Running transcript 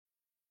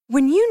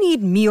When you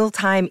need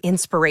mealtime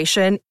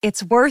inspiration,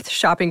 it's worth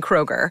shopping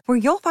Kroger, where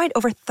you'll find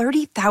over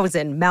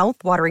 30,000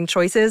 mouth-watering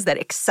choices that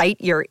excite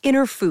your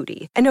inner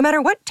foodie. And no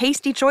matter what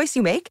tasty choice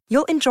you make,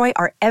 you'll enjoy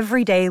our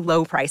everyday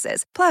low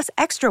prices, plus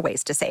extra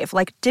ways to save,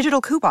 like digital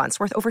coupons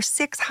worth over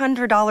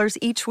 $600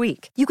 each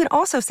week. You can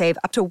also save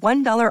up to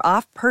 $1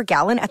 off per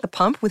gallon at the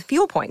pump with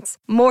fuel points.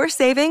 More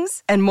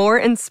savings and more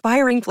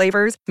inspiring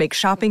flavors make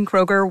shopping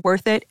Kroger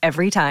worth it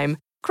every time.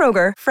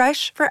 Kroger,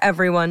 fresh for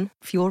everyone.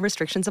 Fuel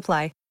restrictions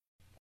apply.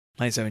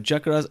 My 7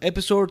 Chakras,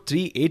 episode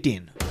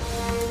 318.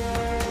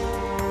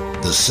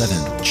 The 7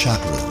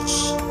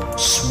 chakras,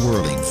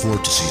 swirling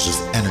vortices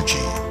of energy,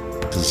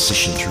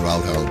 positioned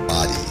throughout our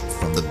body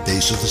from the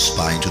base of the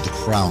spine to the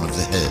crown of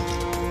the head.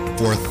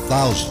 For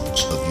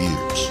thousands of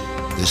years,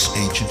 this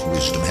ancient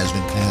wisdom has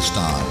been passed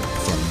on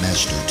from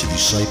master to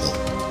disciple.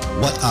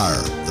 What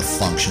are the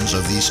functions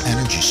of these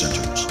energy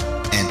centers?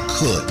 And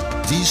could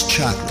these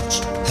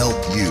chakras help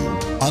you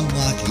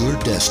unlock your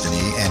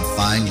destiny and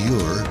find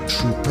your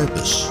true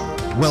purpose?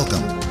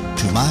 Welcome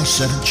to My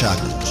 7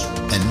 Chakras.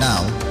 And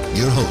now,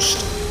 your host,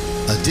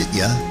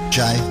 Aditya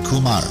Jai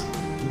Kumar.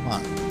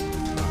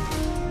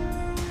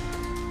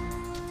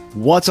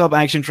 What's up,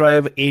 Action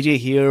Tribe? AJ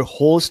here,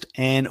 host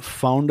and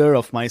founder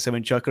of My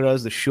 7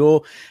 Chakras, the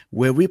show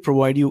where we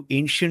provide you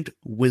ancient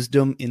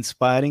wisdom,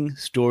 inspiring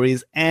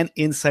stories, and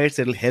insights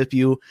that will help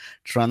you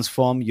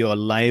transform your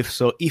life.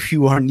 So if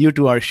you are new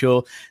to our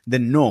show,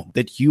 then know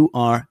that you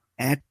are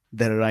at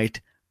the right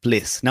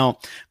place. Now,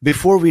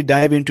 before we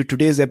dive into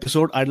today's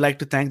episode, I'd like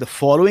to thank the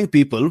following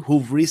people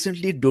who've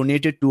recently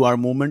donated to our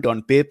movement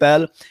on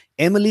PayPal: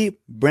 Emily,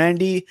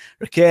 Brandy,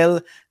 Raquel,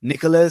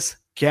 Nicholas,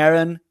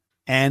 Karen,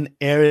 and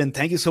Aaron.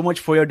 Thank you so much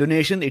for your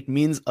donation. It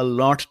means a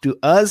lot to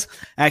us.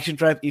 Action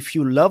Tribe, if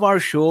you love our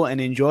show and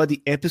enjoy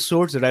the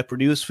episodes that I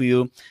produce for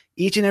you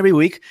each and every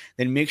week,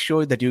 then make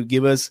sure that you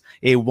give us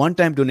a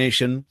one-time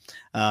donation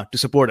to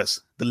support us.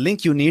 The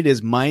link you need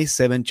is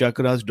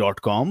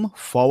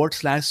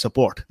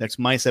my7chakras.com/support. That's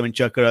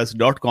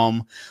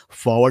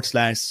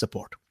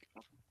my7chakras.com/support.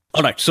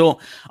 All right. So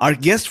our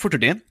guest for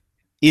today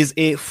is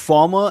a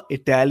former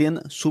Italian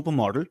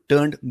supermodel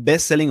turned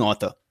best-selling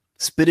author,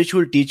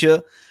 spiritual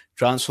teacher,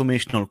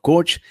 transformational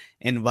coach,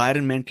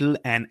 environmental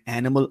and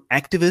animal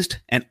activist,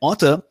 and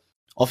author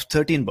of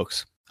 13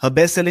 books. Her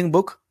best-selling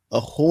book, A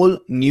Whole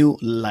New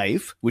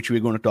Life, which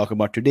we're going to talk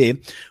about today,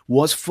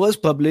 was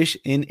first published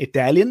in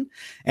Italian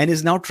and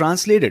is now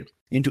translated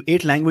into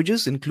 8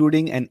 languages,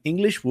 including an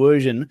English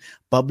version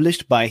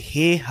published by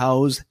Hay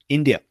House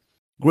India.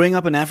 Growing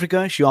up in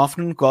Africa, she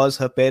often caused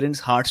her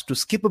parents' hearts to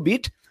skip a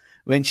beat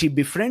when she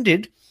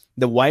befriended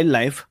the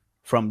wildlife,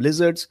 from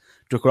lizards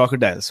to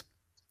crocodiles.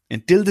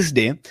 Until this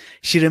day,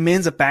 she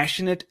remains a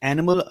passionate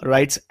animal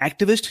rights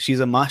activist. She's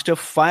a master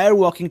fire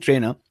walking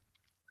trainer,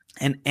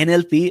 an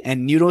NLP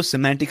and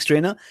neurosemantics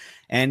trainer,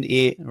 and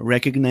a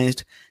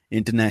recognized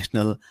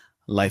international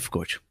life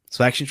coach.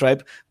 So, Action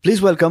Tribe,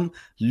 please welcome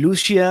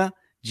Lucia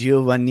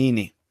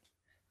Giovannini.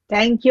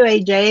 Thank you,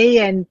 AJ,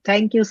 and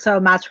thank you so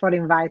much for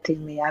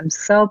inviting me. I'm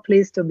so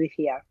pleased to be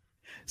here.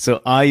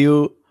 So, are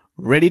you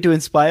ready to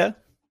inspire?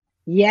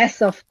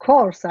 Yes, of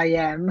course I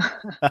am.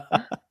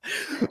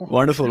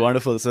 Wonderful,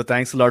 wonderful. So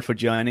thanks a lot for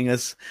joining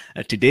us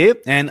today.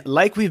 And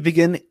like we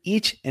begin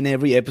each and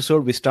every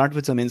episode, we start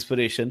with some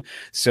inspiration.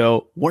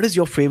 So what is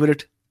your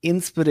favorite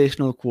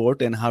inspirational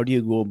quote, and how do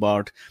you go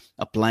about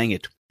applying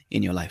it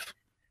in your life?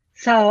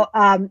 So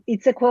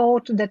it's a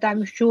quote that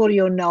I'm sure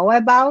you know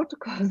about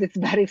because it's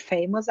very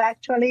famous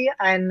actually.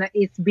 And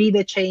it's "Be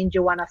the change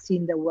you want to see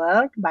in the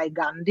world" by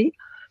Gandhi.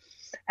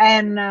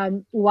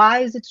 And why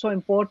is it so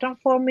important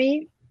for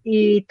me?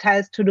 It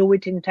has to do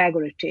with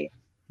integrity.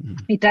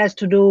 It has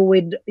to do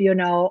with,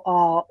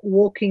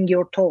 walking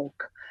your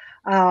talk.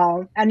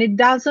 And it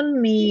doesn't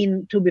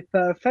mean to be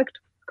perfect,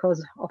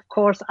 because, of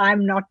course,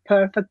 I'm not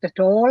perfect at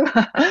all.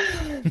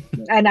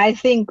 And I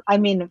think,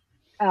 when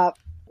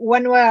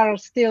we are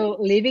still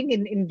living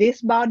in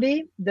this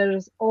body,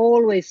 there's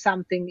always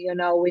something,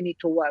 we need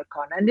to work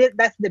on. And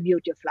that's the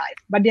beauty of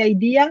life. But the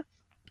idea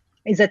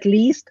is at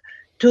least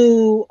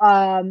to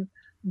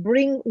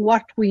bring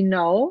what we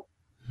know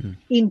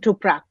into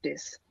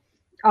practice.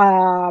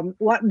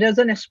 There's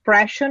an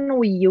expression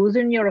we use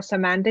in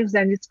neurosemantics,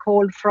 and it's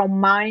called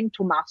 "from mind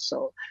to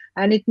muscle."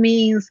 And it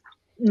means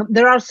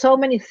there are so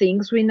many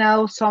things we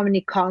know, so many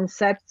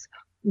concepts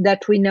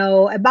that we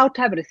know about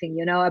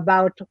everything,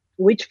 about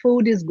which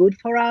food is good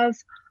for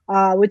us,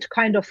 which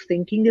kind of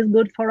thinking is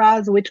good for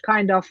us, which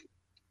kind of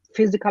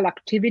physical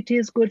activity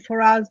is good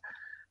for us.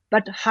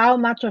 But how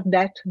much of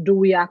that do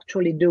we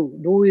actually do?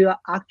 Do we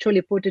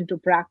actually put into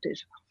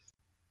practice?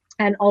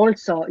 And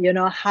also,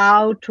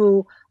 how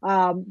to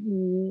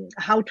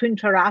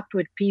interact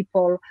with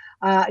people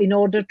in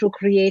order to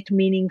create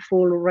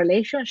meaningful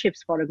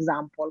relationships, for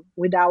example,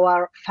 with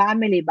our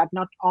family, but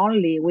not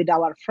only, with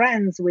our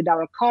friends, with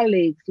our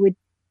colleagues, with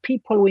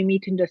people we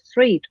meet in the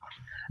street.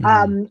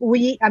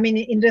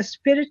 In the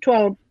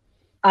spiritual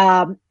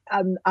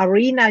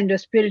arena, in the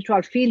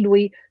spiritual field,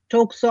 we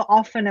talk so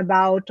often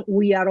about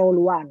we are all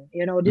one,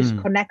 this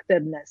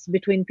connectedness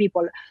between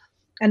people.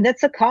 And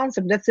that's a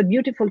concept, that's a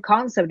beautiful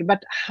concept,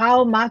 but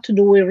how much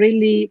do we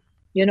really,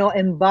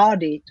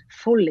 embody it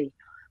fully?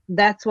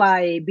 That's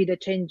why Be the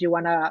Change You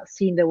Want to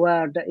See in the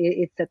World.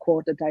 It's a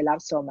quote that I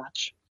love so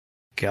much.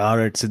 Got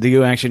it. So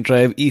the Action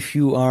Tribe, if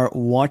you are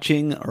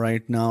watching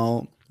right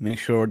now, make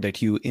sure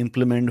that you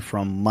implement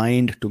from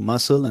mind to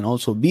muscle and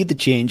also be the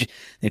change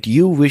that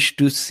you wish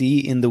to see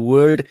in the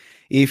world.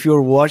 If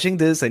you're watching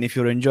this and if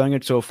you're enjoying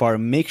it so far,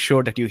 make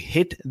sure that you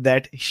hit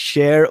that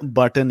share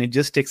button. It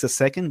just takes a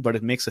second, but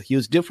it makes a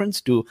huge difference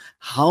to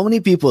how many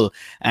people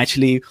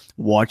actually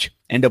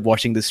end up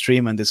watching this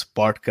stream and this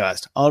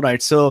podcast. All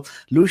right. So,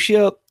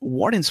 Lucia,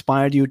 what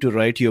inspired you to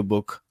write your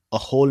book, A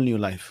Whole New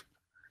Life?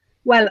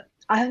 Well,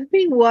 I've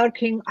been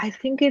working, I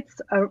think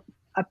it's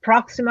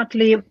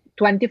approximately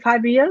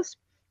 25 years.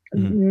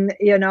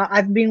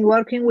 I've been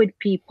working with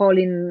people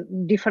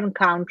in different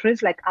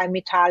countries. Like, I'm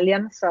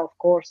Italian, so of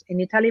course in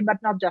Italy, but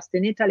not just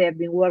in Italy. I've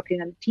been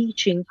working and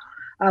teaching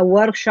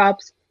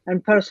workshops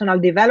and personal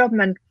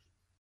development,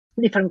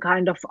 different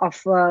kind of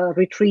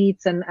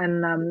retreats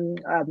and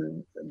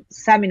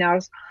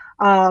seminars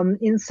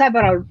in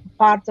several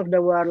parts of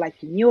the world,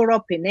 like in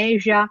Europe, in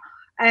Asia.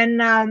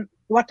 And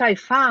what I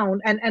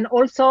found, and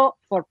also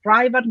for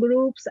private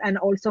groups and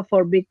also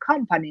for big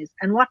companies.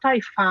 And what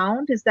I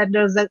found is that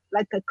there's a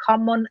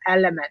common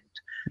element,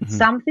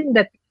 something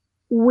that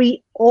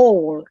we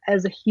all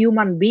as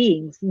human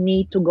beings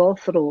need to go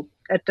through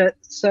at a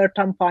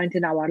certain point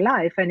in our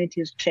life, and it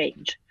is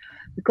change.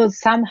 Because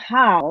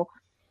somehow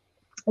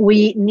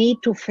we need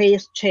to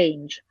face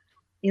change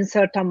in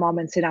certain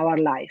moments in our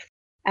life.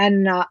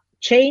 And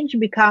change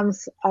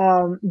becomes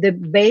the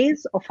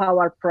base of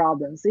our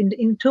problems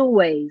in two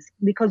ways,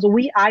 because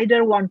we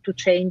either want to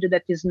change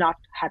that is not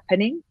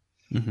happening,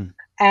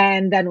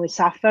 and then we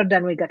suffer,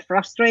 then we get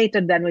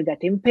frustrated, then we get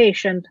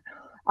impatient,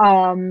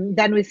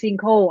 then we think,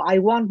 oh, I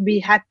won't be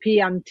happy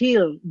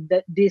until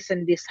this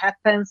and this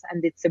happens,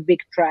 and it's a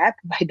big trap,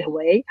 by the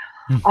way.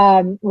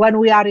 When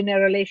we are in a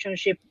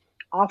relationship,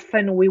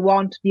 often we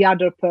want the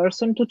other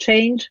person to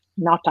change,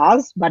 not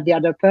us, but the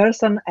other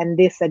person, and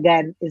this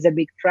again is a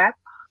big trap.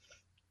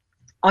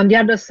 On the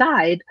other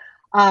side,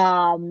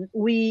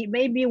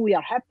 we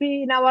are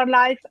happy in our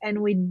life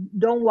and we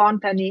don't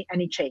want any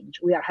change.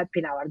 We are happy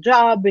in our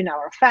job, in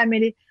our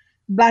family,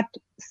 but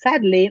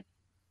sadly,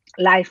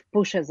 life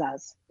pushes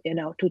us,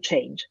 to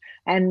change.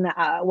 And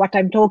what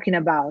I'm talking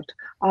about,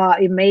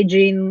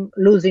 imagine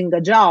losing a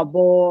job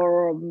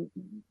or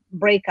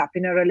breakup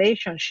in a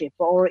relationship,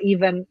 or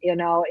even, in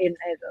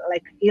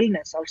like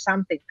illness or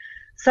something.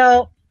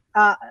 So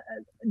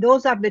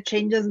those are the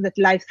changes that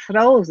life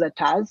throws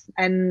at us,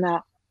 and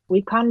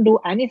we can't do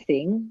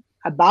anything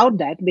about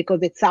that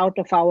because it's out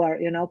of our,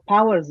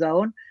 power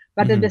zone.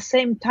 But at the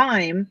same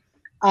time,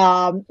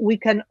 we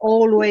can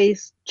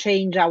always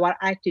change our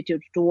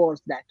attitude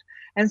towards that.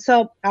 And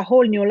so A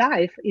Whole New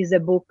Life is a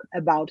book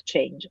about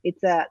change.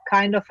 It's a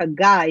kind of a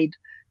guide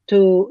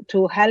to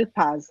help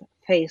us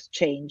face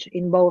change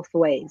in both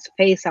ways,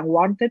 face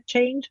unwanted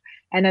change,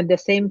 and at the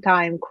same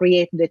time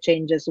create the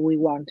changes we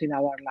want in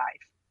our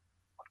life.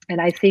 And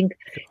I think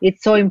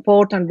it's so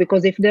important,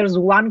 because if there's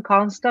one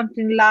constant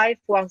in life,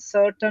 one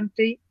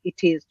certainty, it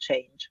is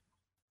change.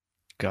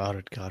 Got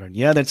it.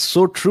 Yeah, that's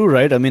so true,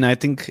 right? I mean, I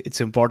think it's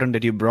important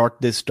that you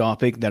brought this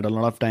topic, that a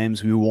lot of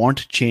times we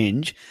want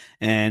change,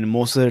 and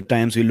most of the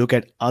times we look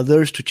at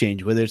others to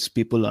change, whether it's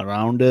people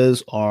around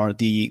us or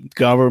the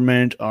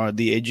government or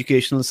the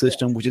educational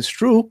system, which is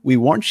true. We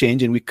want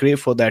change and we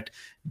crave for that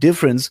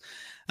difference.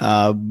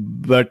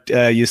 But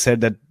you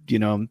said that,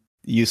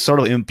 you sort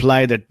of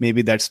imply that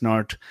maybe that's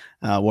not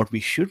what we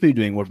should be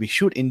doing. What we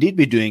should indeed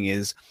be doing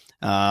is,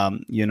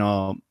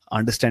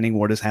 understanding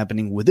what is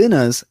happening within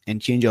us and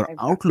change our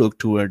outlook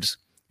towards,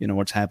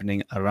 what's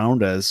happening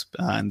around us.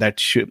 And that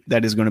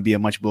is going to be a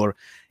much more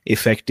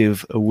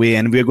effective way.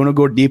 And we're going to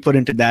go deeper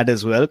into that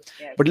as well.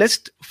 Yes. But let's,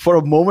 for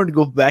a moment,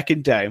 go back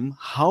in time.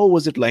 How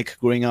was it like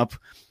growing up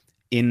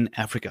in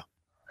Africa?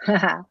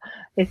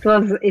 It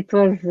was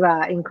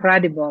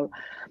incredible.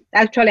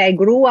 Actually, I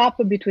grew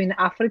up between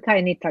Africa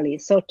and Italy.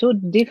 So two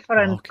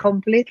different,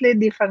 completely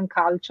different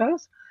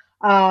cultures,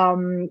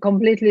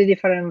 completely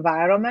different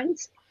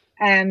environments.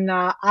 And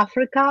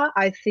Africa,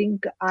 I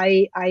think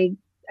I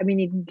mean,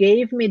 it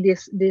gave me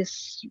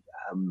this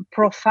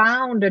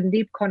profound and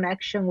deep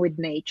connection with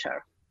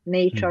nature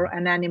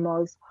and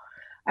animals,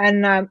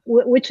 and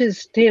which is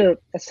still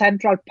a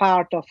central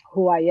part of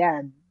who I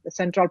am, a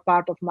central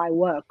part of my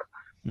work.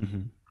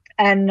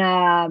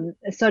 And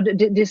so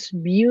this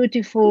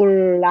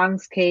beautiful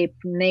landscape,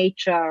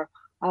 nature,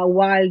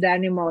 wild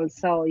animals.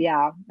 So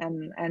yeah,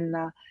 and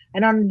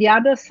on the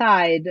other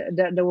side,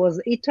 there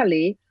was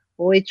Italy,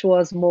 which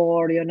was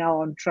more,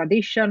 on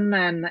tradition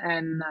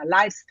and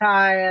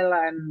lifestyle,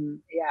 and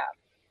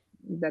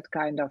that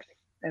kind of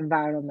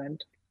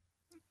environment.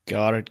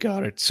 Got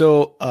it.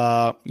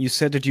 So you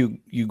said that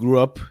you grew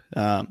up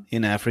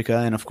in Africa,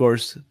 and of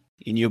course,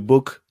 in your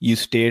book, you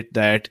state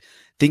that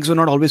things were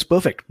not always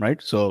perfect,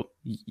 right? So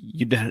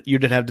you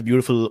did have the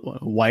beautiful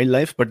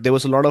wildlife, but there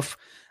was a lot of,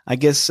 I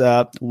guess,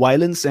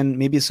 violence and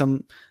maybe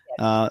some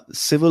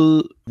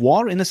civil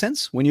war in a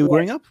sense when you were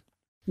growing up?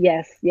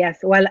 Yes.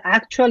 Well,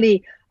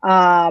 actually,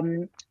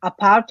 a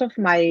part of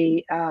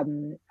my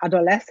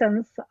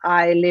adolescence,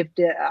 I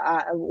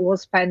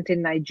was spent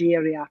in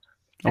Nigeria.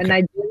 And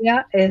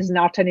Nigeria is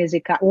not an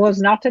easy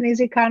was not an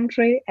easy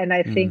country, and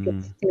I think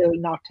it's still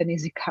not an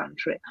easy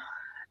country.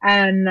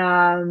 And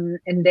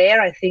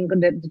there, I think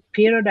the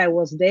period I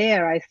was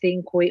there, I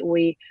think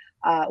we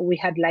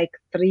had like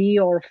 3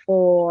 or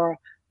 4,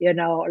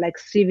 like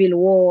civil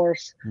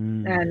wars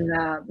and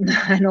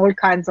and all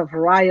kinds of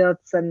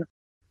riots and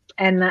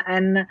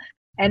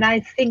I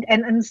think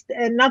and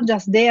not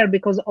just there,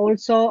 because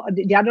also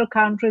the other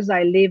countries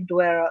I lived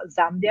were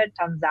Zambia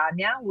and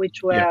Tanzania,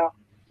 which were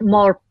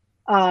more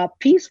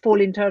peaceful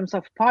in terms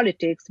of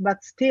politics,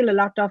 but still a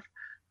lot of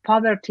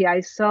poverty I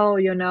saw,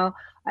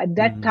 at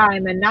that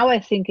time. And now I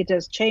think it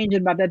has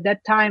changed, but at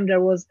that time there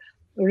was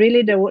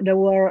really there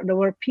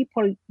were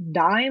people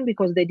dying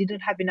because they didn't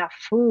have enough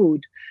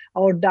food,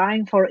 or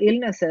dying for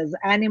illnesses,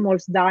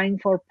 animals dying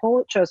for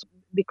poachers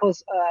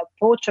because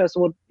poachers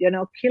would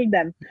kill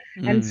them.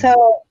 And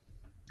so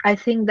I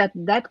think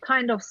that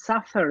kind of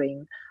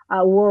suffering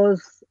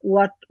was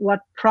what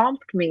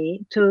prompted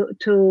me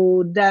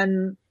to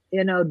then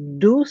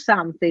do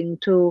something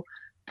to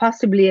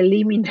possibly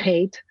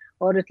eliminate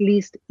or at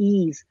least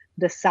ease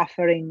the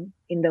suffering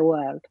in the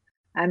world.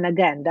 And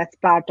again, that's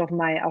part of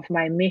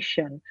my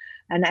mission.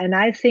 And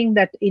I think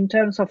that in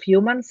terms of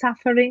human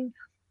suffering,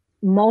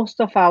 most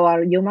of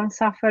our human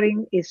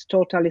suffering is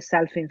totally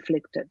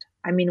self-inflicted.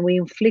 I mean, we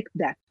inflict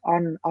that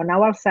on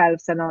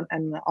ourselves and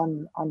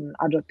on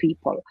other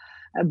people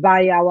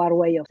by our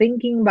way of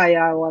thinking, by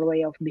our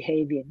way of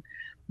behaving,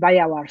 by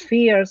our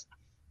fears.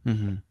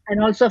 And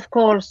also, of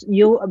course,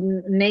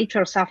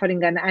 nature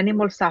suffering and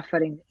animal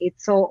suffering,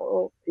 it's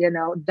all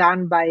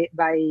done by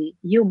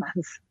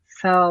humans.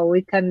 So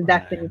we can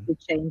definitely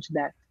change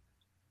that.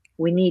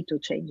 We need to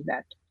change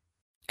that.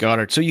 Got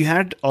it. So you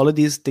had all of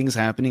these things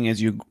happening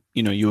as you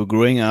were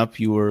growing up.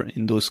 You were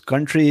in those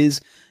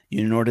countries.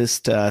 You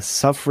noticed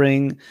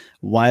suffering,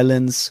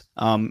 violence,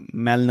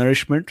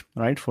 malnourishment,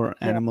 right, for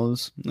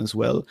animals as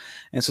well.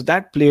 And so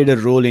that played a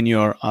role in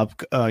your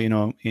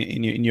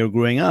in your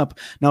growing up.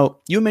 Now,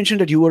 you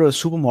mentioned that you were a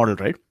supermodel,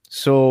 right?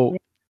 So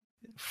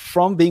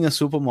from being a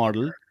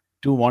supermodel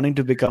to wanting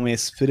to become a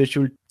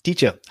spiritual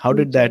teacher, how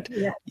did that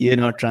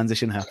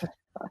transition happen?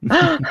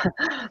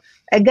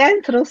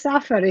 Again, through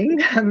suffering,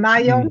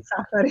 my own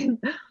suffering.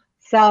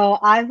 So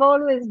I've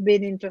always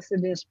been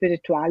interested in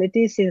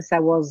spirituality since I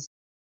was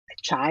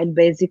a child,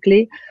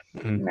 basically.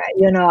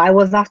 I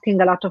was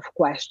asking a lot of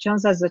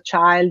questions as a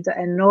child,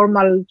 and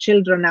normal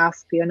children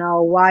ask,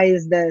 why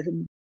is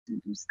the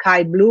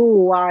sky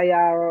blue?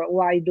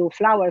 Why do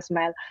flowers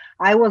smell?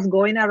 I was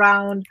going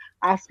around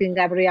asking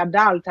every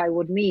adult I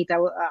would meet.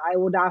 I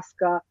would ask,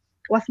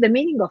 what's the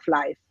meaning of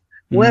life?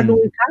 Where do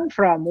we come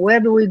from? Where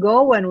do we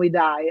go when we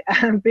die?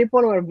 And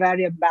people were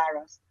very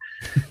embarrassed.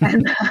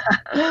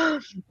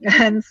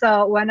 And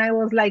so when I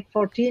was like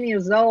 14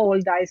 years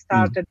old, I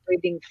started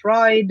reading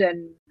Freud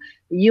and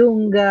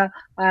Jung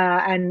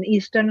and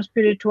Eastern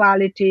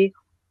spirituality.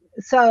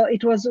 So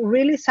it was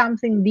really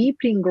something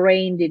deeply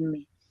ingrained in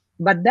me.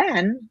 But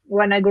then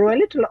when I grew a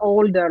little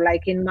older,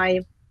 like in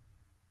my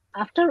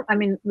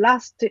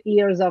last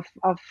years of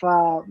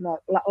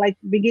like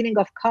beginning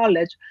of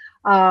college,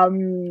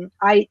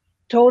 I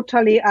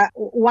totally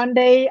one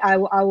day I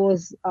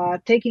was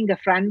taking a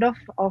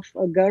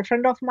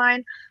girlfriend of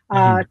mine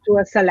to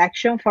a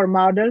selection for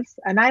models,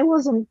 and I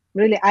was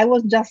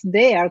just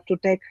there to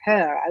take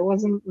her. I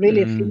wasn't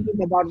really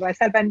thinking about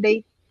myself, and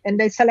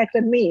they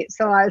selected me.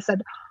 So I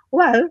said,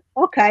 well,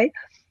 okay.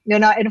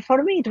 And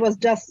for me it was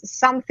just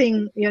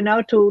something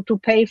to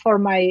pay for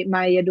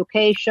my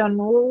education.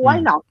 Why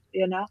not,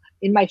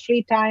 in my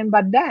free time?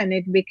 But then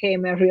it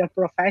became a real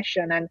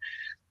profession,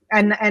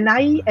 and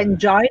I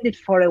enjoyed it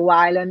for a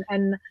while,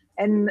 and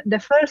the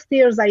first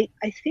years I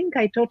think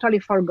I totally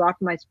forgot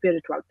my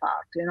spiritual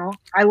part.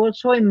 I was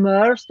so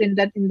immersed in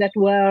that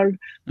world,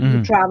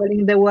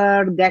 traveling the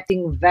world,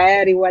 getting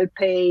very well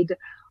paid,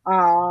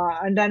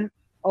 and then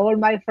all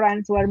my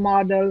friends were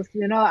models.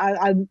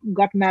 I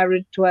got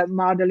married to a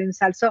model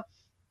himself, so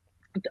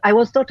I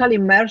was totally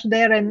immersed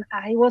there, and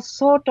I was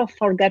sort of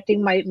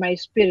forgetting my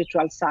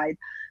spiritual side,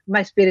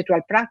 my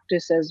spiritual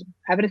practices,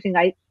 everything.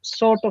 I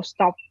sort of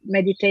stopped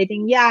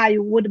meditating. I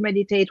would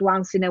meditate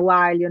once in a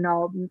while,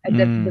 at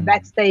the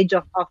backstage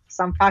of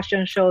some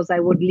fashion shows, I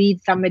would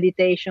lead some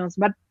meditations,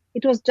 but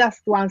it was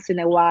just once in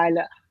a while.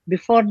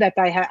 Before that,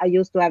 I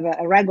used to have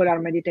a regular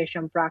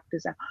meditation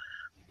practice.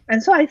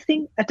 And so I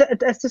think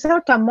at a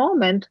certain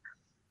moment,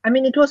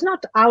 it was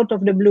not out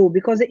of the blue,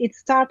 because it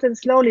started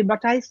slowly,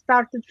 but I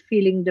started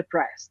feeling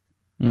depressed.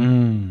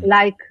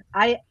 Like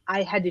I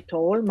had it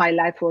all. My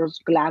life was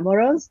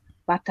glamorous,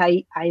 but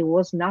I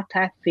was not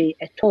happy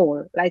at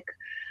all. Like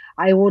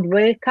I would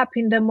wake up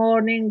in the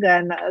morning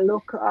and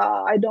look,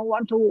 I don't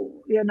want to,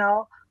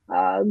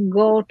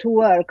 go to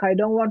work. I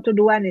don't want to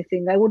do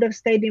anything. I would have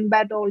stayed in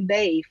bed all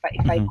day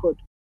if I could.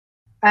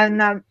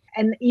 And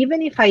and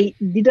even if I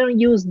didn't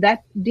use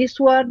this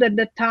word at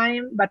the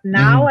time, but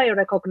now I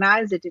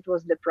recognize it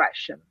was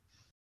depression.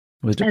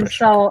 Was depression. And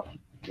so,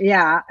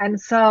 yeah, and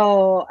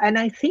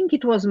I think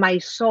it was my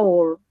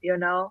soul,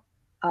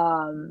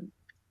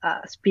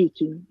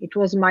 speaking. It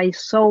was my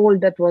soul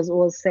that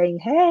was saying,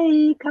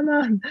 "Hey, come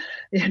on,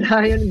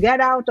 get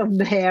out of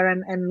there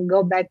and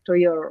go back to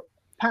your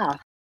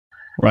path."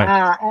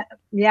 Right.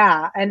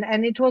 Yeah,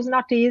 and it was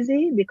not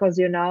easy because,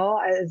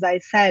 as I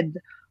said,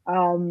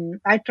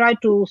 I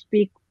tried to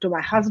speak to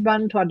my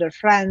husband, to other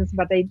friends,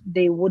 but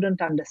they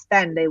wouldn't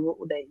understand.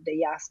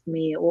 They asked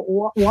me,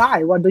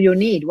 "Why? What do you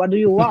need? What do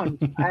you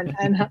want?"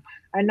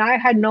 and I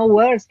had no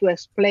words to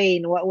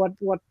explain what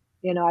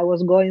I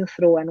was going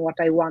through and what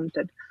I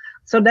wanted.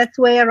 So that's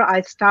where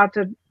I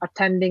started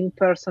attending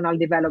personal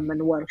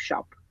development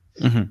workshop.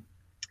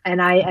 And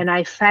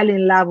I fell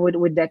in love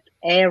with that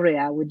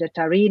area, with that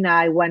arena.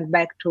 I went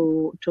back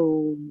to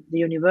the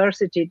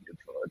university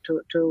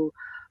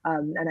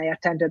and I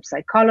attended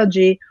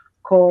psychology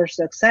course,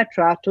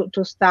 etc.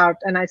 to start,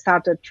 and I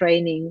started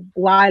training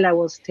while I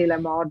was still a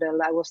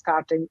model. I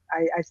started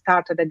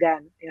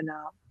again,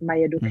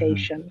 my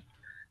education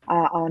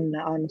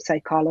on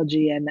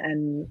psychology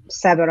and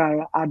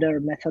several other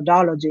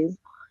methodologies.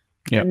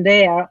 Yeah.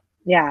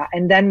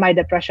 And then my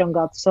depression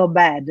got so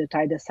bad that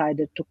I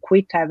decided to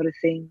quit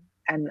everything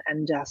and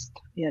just,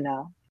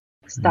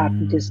 start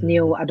this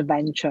new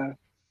adventure.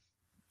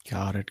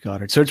 Got it.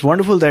 So it's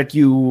wonderful that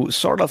you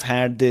sort of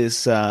had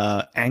this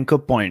anchor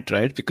point,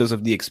 right? Because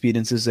of the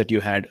experiences that you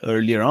had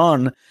earlier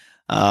on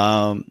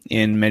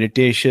in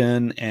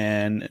meditation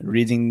and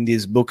reading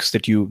these books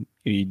that you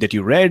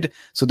read.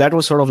 So that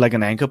was sort of like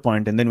an anchor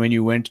point. And then when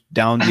you went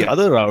down the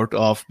other route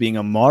of being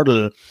a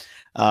model,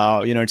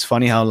 it's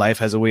funny how life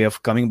has a way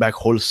of coming back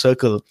whole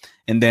circle.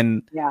 And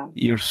then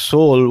your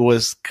soul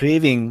was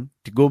craving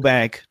to go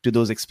back to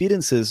those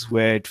experiences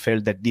where it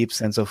felt that deep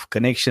sense of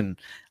connection,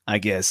 I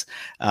guess.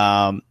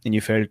 And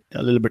you felt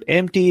a little bit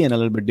empty and a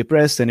little bit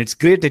depressed. And it's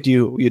great that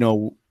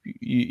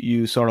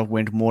you sort of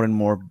went more and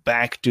more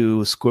back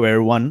to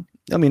square one.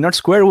 I mean, not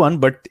square one,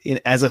 but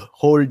as a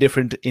whole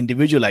different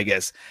individual, I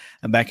guess,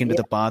 and back into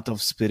the path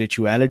of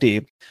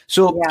spirituality.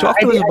 So talk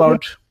to us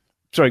about...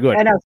 Sorry, go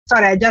ahead.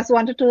 Sorry, I just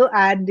wanted to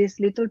add this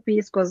little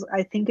piece because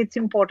I think it's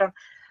important.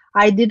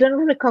 I didn't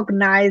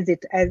recognize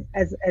it as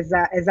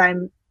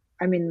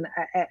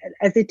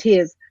it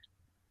is.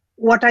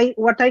 What I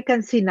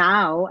can see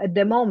now at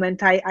the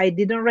moment, I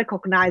didn't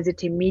recognize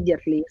it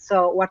immediately.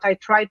 So what I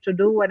tried to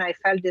do when I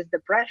felt this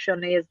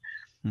depression is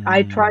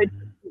I tried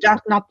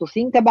just not to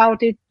think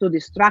about it, to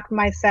distract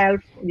myself,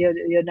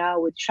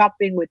 with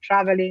shopping, with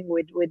traveling,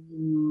 with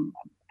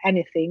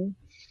anything,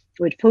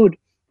 with food,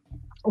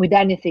 with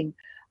anything,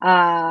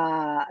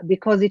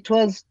 because it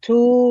was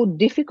too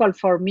difficult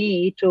for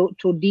me to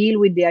deal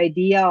with the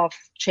idea of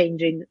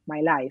changing my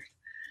life.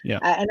 Yeah.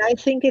 And I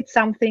think it's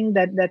something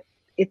that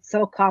it's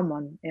so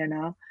common,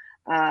 and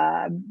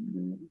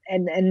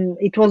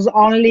it was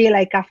only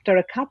like after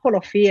a couple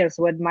of years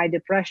when my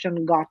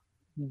depression got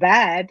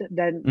bad,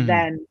 then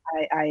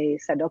I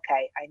said,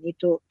 okay, I need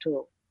to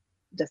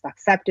just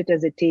accept it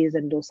as it is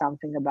and do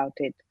something about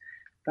it.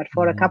 But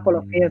for a couple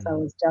of years, I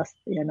was just,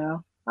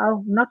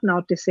 not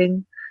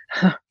noticing.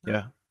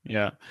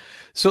 Yeah.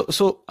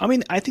 So I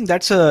mean, I think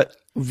that's a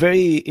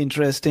very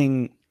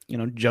interesting,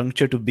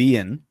 juncture to be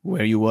in,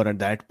 where you were at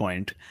that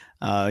point.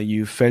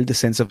 You felt the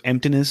sense of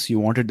emptiness. You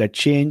wanted that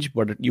change,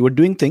 but you were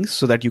doing things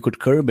so that you could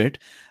curb it.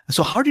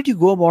 So how did you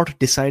go about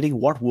deciding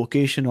what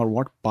vocation or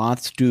what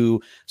path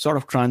to sort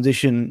of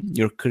transition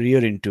your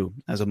career into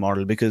as a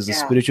model? Because the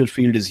spiritual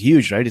field is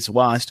huge, right? It's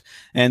vast,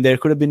 and there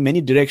could have been many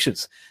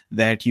directions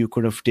that you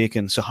could have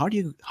taken. So how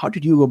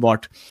did you go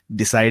about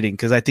deciding?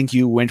 Because I think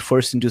you went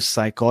first into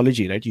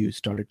psychology, right? You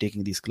started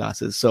taking these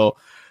classes. So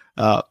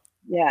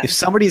if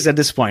somebody is at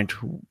this point,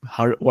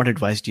 what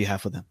advice do you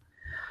have for them?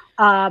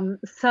 I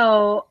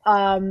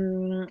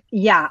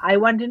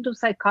went into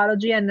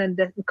psychology, and then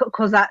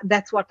because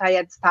that's what I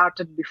had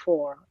started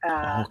before.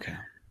 Okay.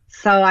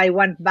 So I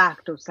went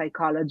back to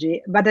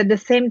psychology, but at the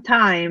same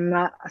time,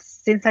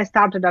 since I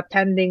started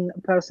attending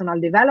personal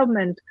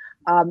development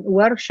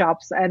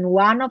workshops, and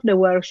one of the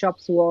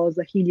workshops was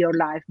Heal Your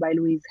Life by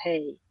Louise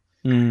Hay.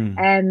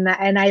 And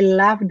I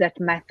loved that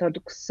method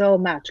so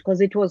much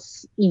because it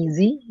was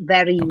easy,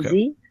 very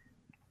easy,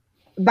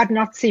 but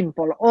not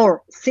simple,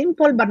 or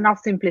simple but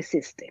not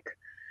simplistic.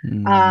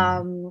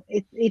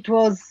 It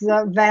was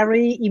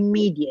very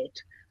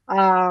immediate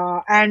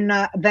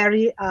and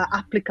very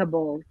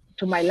applicable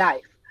to my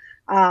life.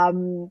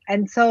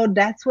 And so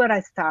that's where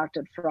I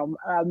started from.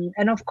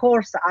 And of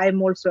course,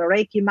 I'm also a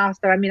Reiki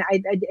master. I mean,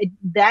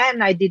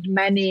 I did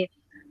many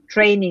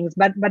trainings,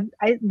 but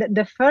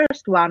the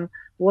first one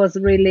was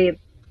really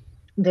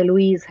the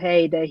Louise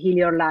Hay, the Heal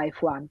Your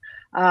Life one.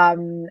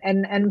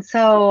 And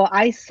so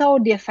I saw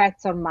the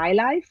effects on my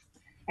life.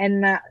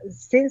 And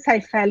since I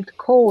felt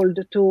called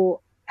to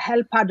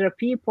help other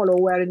people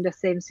who were in the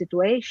same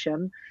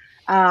situation,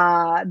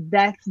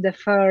 that's the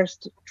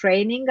first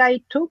training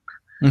I took.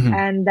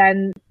 And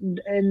then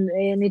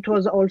and it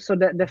was also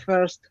the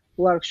first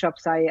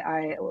workshops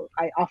I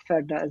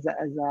offered as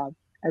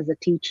a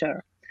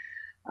teacher.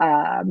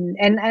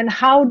 And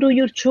how do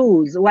you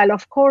choose? Well,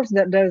 of course,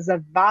 there's a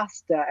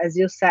vast, as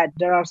you said,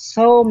 there are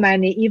so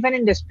many, even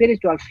in the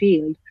spiritual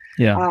field.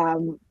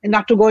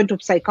 Not to go into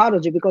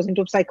psychology, because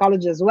into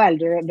psychology as well,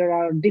 there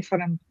are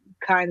different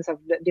kinds of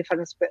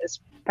different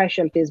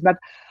specialties. But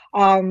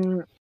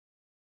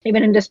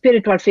even in the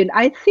spiritual field,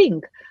 I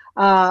think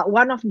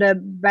one of the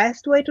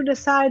best way to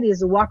decide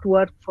is what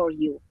worked for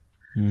you.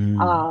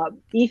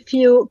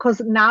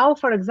 Because now,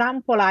 for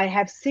example, I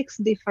have 6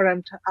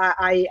 different,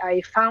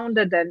 I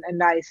founded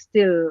and I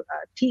still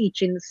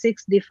teach in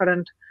 6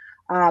 different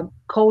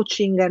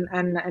coaching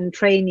and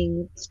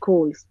training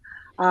schools.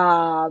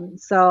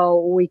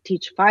 So we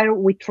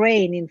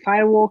train in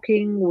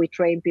firewalking, we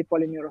train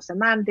people in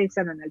neurosemantics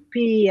and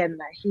NLP and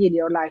Heal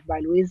Your Life by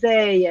Louise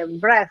Hay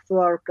and breath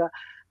work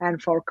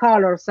and 4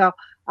 colors. So,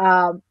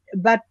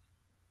 but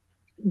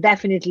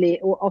definitely,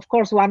 of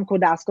course, one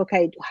could ask,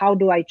 okay, how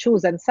do I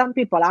choose? And some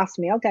people ask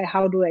me, okay,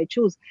 how do I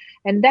choose?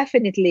 And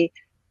definitely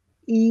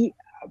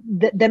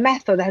the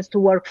method has to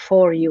work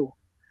for you.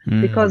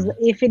 Because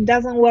if it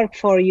doesn't work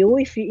for you,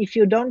 if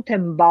you don't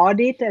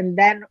embody it, and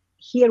then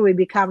here we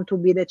become to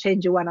be the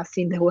change you want to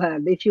see in the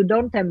world. If you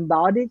don't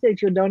embody it,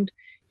 if you don't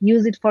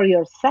use it for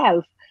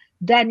yourself,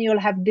 then you'll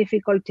have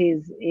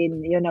difficulties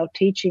in,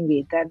 teaching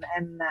it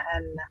and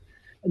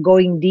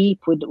going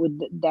deep with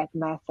that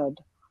method.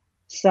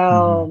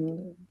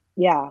 So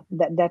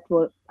that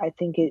will, I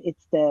think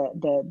it's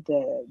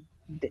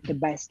the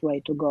best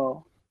way to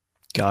go.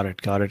 Got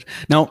it.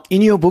 Now,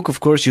 in your book,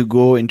 of course, you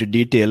go into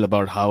detail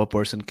about how a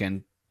person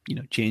can,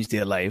 change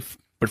their life.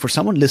 But for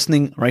someone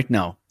listening right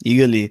now,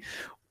 eagerly,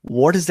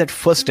 what is that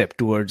first step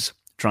towards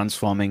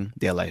transforming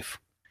their life?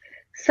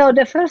 So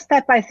the first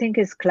step, I think,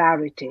 is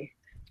clarity.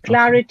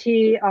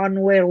 Clarity on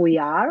where we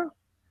are,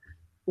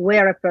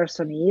 where a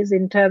person is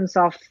in terms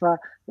of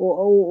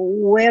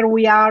where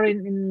we are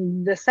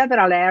in the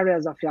several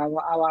areas of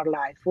our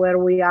life, where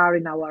we are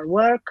in our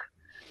work,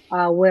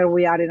 where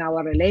we are in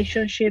our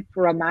relationship,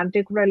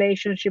 romantic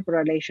relationship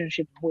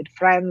with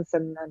friends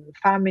and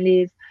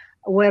families,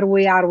 where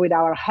we are with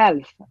our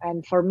health.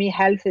 And for me,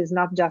 health is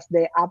not just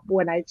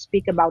when I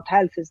speak about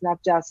health, it's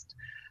not just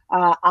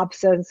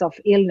absence of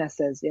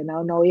illnesses,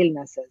 no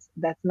illnesses.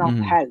 That's not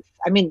health.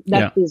 I mean,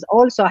 that is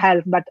also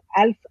health, but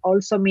health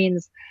also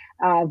means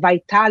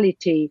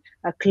vitality,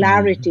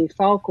 clarity,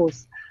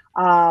 focus.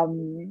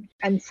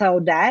 And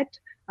so that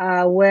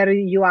where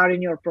you are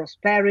in your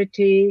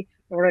prosperity,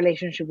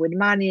 relationship with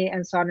money,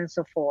 and so on and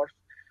so forth.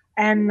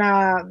 And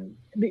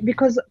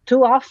because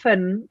too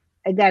often,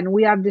 again,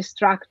 we are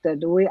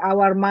distracted.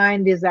 Our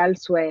mind is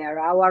elsewhere.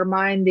 Our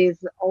mind is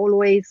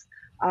always,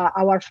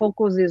 our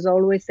focus is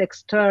always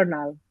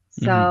external.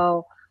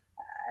 So,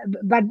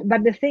 but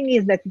the thing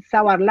is that it's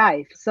our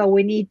life. So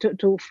we need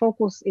to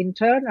focus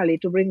internally,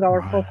 to bring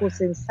our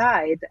focus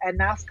inside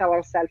and ask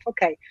ourselves,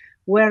 okay,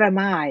 where am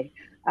I?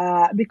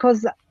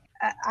 Because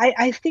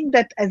I think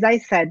that, as I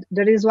said,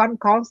 there is one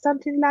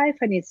constant in life,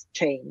 and it's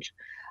change.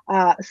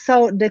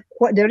 So the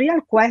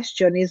real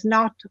question is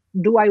not,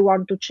 do I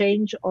want to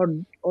change or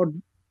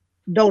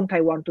don't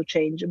I want to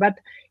change, but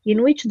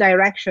in which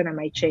direction am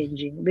I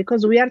changing?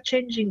 Because we are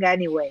changing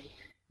anyway.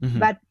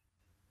 But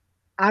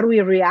are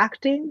we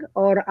reacting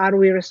or are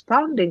we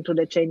responding to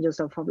the changes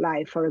of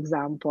life, for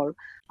example?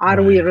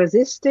 Are we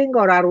resisting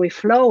or are we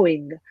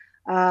flowing?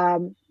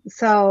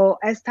 So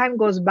as time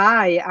goes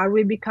by, are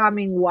we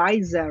becoming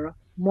wiser,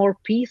 more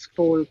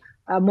peaceful,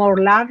 more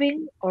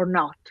loving or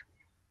not?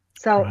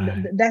 So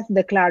that's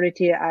the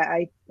clarity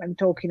I'm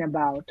talking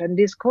about. And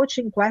these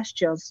coaching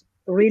questions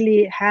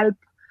really help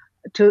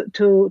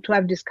to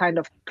have this kind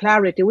of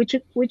clarity,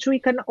 which we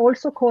can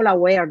also call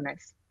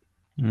awareness.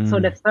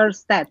 So the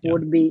first step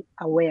would be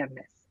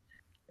awareness.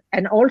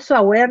 And also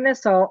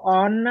awareness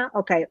on,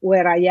 okay,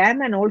 where I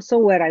am and also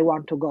where I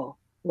want to go,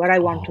 where I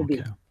want to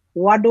be.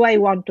 What do I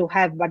want to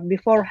have? But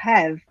before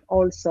have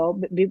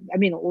also, I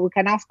mean, we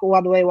can ask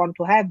what do I want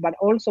to have, but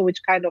also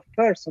which kind of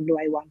person do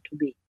I want to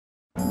be?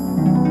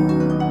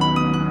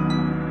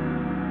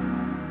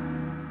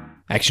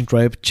 Action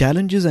Tribe,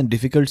 challenges and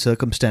difficult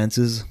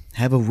circumstances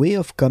have a way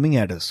of coming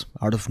at us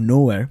out of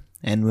nowhere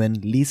and when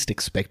least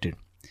expected.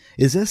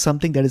 Is there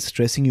something that is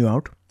stressing you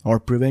out or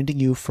preventing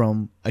you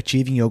from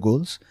achieving your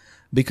goals?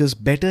 Because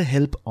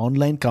BetterHelp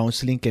online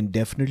counseling can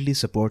definitely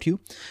support you,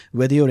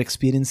 whether you're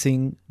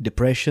experiencing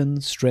depression,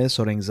 stress,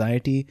 or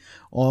anxiety,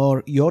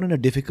 or you're in a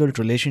difficult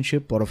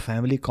relationship or a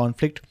family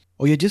conflict,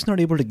 or you're just not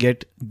able to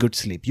get good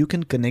sleep. You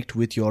can connect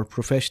with your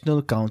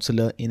professional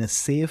counselor in a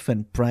safe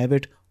and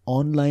private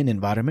online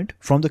environment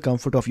from the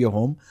comfort of your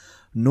home,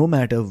 no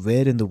matter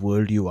where in the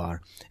world you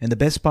are. And the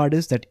best part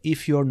is that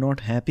if you're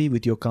not happy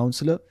with your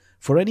counselor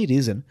for any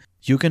reason,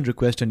 you can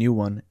request a new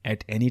one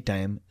at any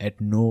time at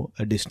no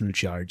additional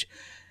charge.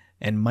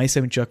 And My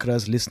 7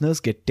 Chakras listeners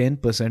get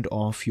 10%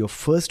 off your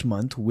first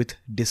month with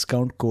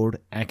discount code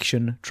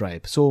Action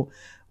Tribe. So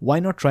why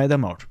not try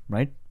them out,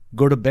 right?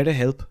 go to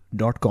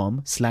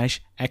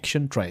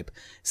betterhelp.com/actiontribe.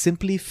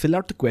 Simply fill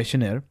out the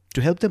questionnaire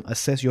to help them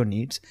assess your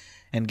needs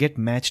and get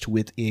matched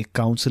with a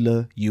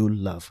counselor you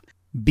love.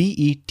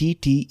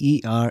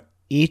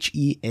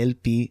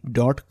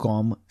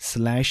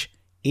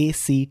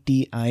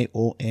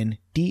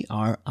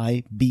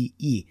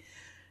 betterhelp.com/actiontribe.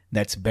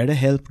 That's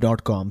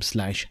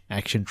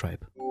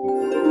betterhelp.com/actiontribe.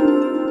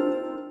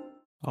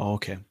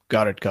 Okay,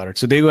 got it.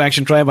 So there you go,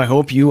 Action Tribe. I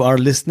hope you are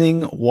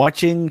listening,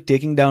 watching,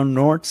 taking down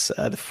notes.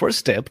 The first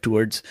step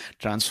towards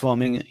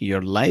transforming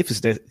your life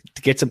is to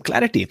get some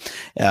clarity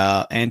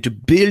and to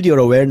build your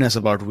awareness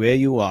about where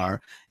you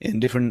are in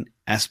different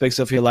aspects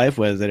of your life,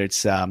 whether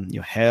it's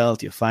your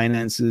health, your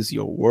finances,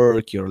 your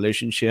work, your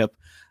relationship,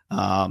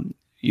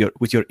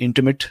 with your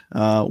intimate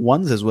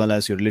ones, as well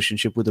as your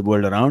relationship with the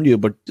world around you.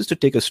 But just to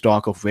take a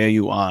stock of where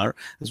you are,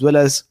 as well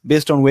as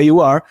based on where you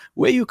are,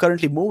 where you're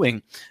currently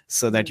moving,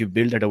 so that you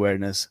build that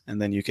awareness,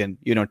 and then you can,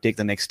 take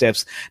the next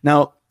steps.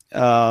 Now,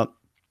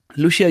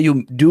 Lucia,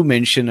 you do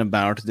mention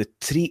about the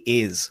 3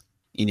 A's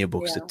in your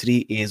books, the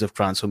 3 A's of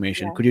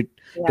transformation. Could you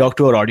talk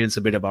to our audience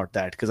a bit about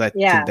that? Because I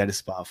think that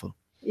is powerful.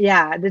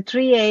 Yeah, the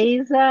 3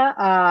 A's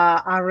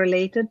are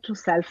related to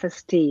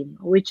self-esteem,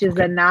 which is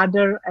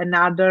another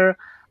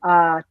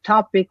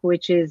topic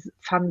which is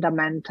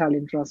fundamental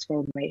in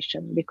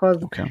transformation. Because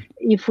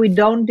if we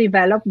don't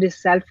develop this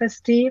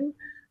self-esteem,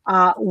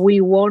 we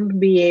won't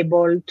be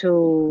able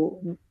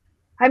to.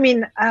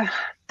 I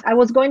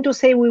was going to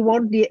say we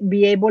won't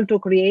be able to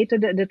create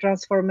the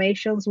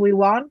transformations we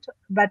want,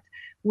 but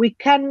we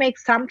can make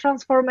some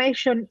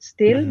transformation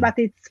still, but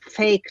it's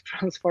fake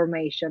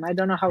transformation. I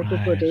don't know how to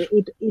put it.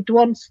 It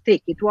won't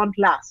stick. It won't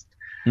last.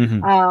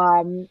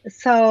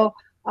 So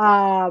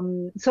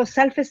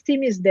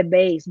self-esteem is the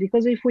base,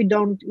 because if we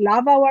don't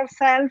love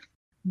ourselves,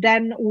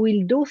 then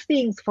we'll do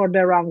things for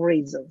the wrong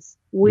reasons.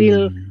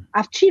 We'll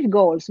achieve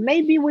goals.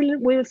 Maybe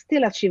we'll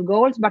still achieve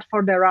goals, but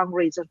for the wrong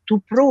reason, to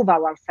prove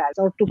ourselves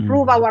or to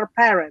prove our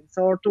parents,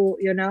 or to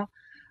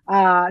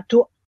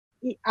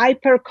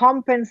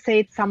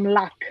hypercompensate some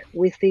lack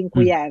we think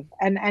we have,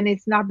 and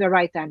it's not the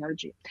right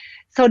energy.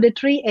 So the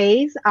 3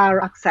 A's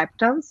are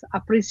acceptance,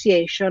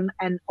 appreciation,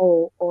 and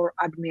awe or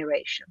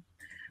admiration.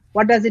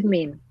 What does it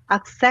mean?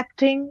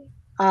 Accepting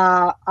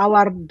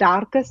our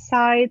darkest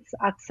sides,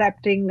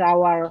 accepting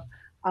our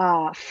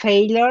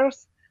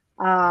failures,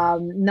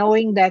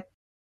 knowing that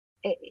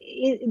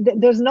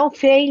there's no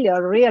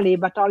failure really,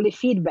 but only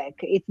feedback.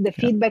 It's the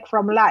feedback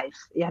from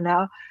life,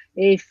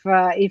 If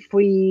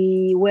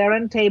we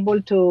weren't able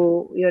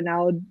to,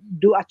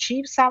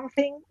 achieve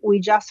something, we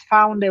just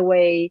found a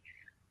way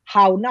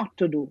how not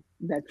to do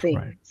that thing.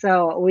 Right.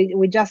 So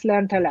we just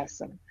learned a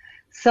lesson.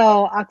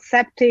 So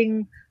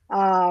accepting,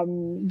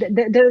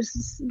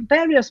 there's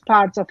various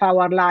parts of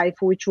our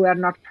life which we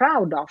are not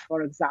proud of,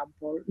 for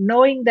example,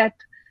 knowing that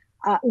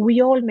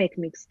we all make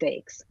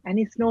mistakes, and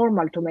it's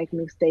normal to make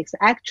mistakes.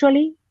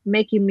 Actually,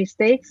 making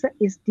mistakes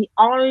is the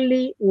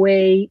only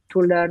way to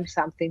learn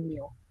something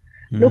new.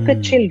 Look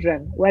at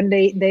children. When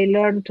they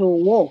learn to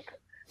walk,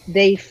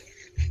 they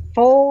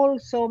fall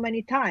so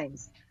many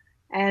times.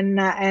 And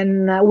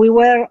we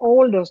were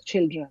all those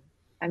children.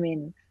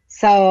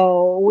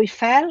 So we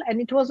fell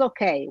and it was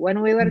okay.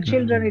 When we were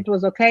children, it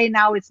was okay.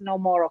 Now it's no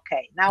more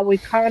okay. Now we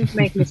can't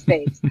make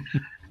mistakes.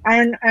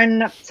 And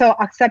so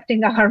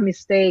accepting our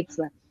mistakes,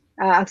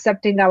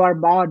 accepting our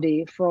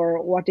body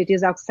for what it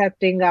is,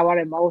 accepting our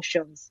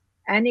emotions,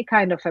 any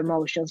kind of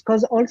emotions.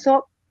 Because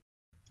also,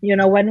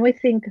 when we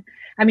think,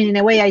 in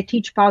a way, I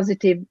teach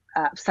positive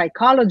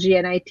psychology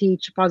and I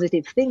teach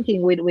positive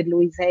thinking with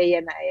Louise Hay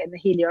and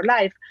Heal Your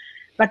Life.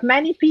 But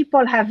many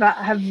people have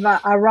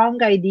a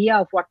wrong idea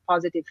of what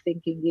positive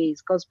thinking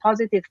is, because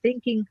positive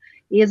thinking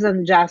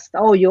isn't just,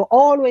 you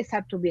always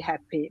have to be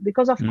happy.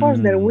 Because of course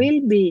there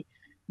will be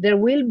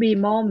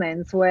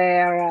moments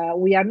where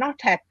we are not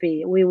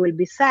happy, we will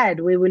be sad,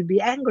 we will be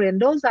angry, and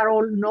those are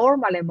all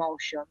normal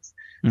emotions.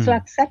 So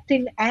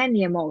accepting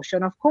any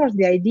emotion. Of course,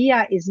 the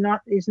idea is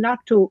not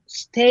to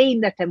stay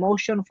in that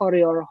emotion for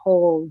your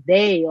whole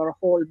day or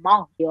whole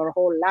month, your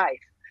whole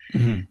life.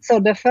 So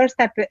the first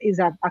step is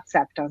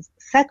acceptance.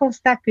 Second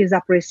step is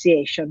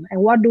appreciation.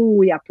 And what do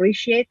we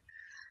appreciate?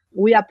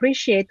 We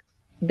appreciate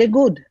the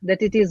good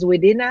that it is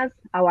within us,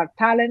 our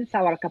talents,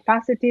 our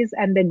capacities,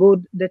 and the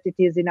good that it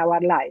is in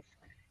our life.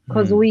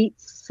 Because we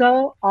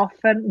so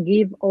often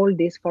give all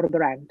this for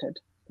granted.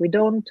 We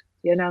don't,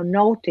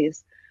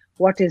 notice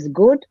what is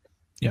good.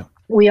 Yeah.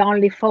 We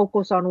only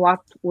focus on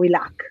what we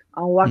lack,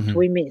 on what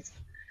we miss.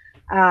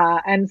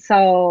 And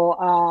so,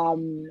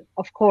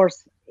 of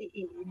course,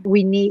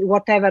 we need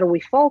whatever we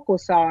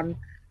focus on,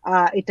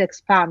 it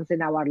expands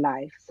in our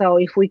life. So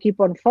if we keep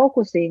on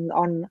focusing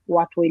on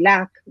what we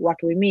lack, what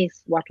we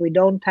miss, what we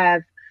don't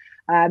have,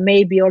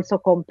 maybe also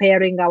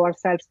comparing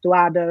ourselves to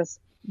others,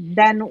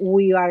 then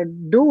we are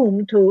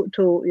doomed to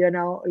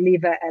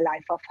live a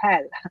life of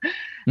hell.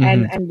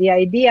 And the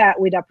idea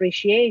with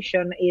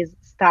appreciation is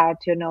start,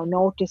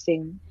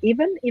 noticing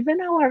even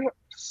our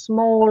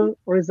small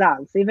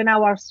results, even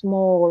our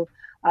small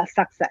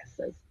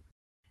successes.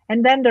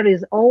 And then there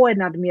is awe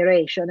and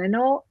admiration. And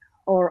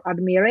or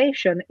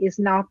admiration is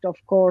not, of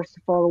course,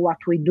 for what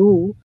we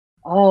do.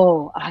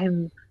 Oh, I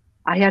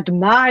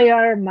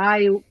admire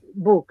my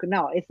book.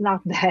 No, it's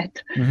not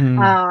that.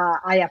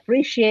 I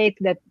appreciate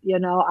that,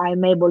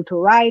 I'm able to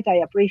write. I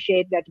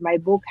appreciate that my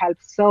book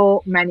helps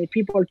so many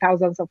people,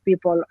 thousands of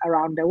people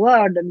around the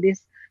world. And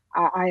this,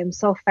 I am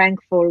so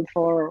thankful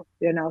for,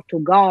 to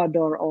God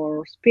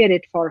or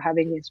Spirit for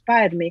having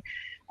inspired me.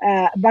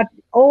 But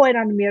awe and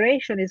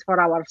admiration is for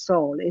our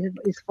soul. It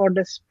is for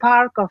the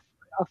spark of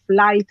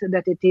light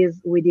that it is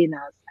within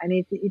us. And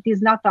it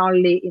is not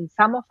only in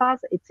some of us,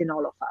 it's in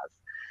all of us.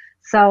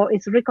 So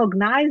it's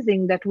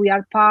recognizing that we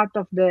are part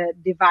of the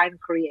divine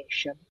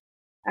creation.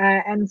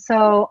 And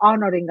so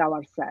honoring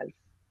ourselves.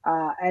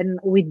 And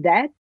with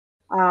that,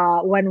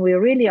 when we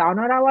really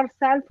honor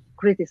ourselves,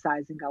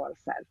 criticizing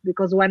ourselves.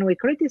 Because when we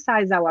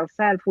criticize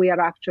ourselves, we are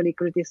actually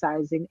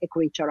criticizing a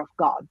creature of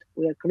God.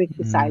 We are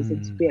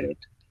criticizing spirit.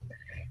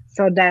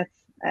 So that's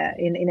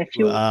in a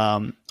few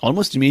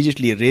almost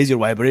immediately raise your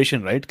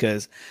vibration, right?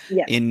 Because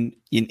yes.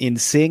 in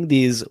saying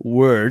these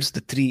words,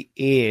 the 3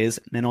 A's,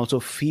 and also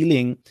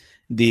feeling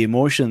the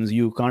emotions,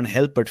 you can't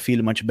help but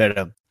feel much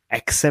better.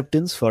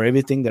 Acceptance for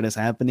everything that is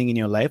happening in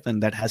your life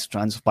and that has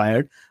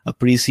transpired,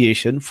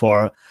 appreciation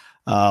for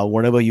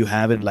whatever you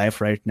have in life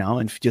right now,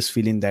 and just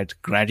feeling that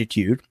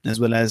gratitude, as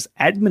well as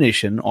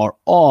admiration or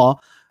awe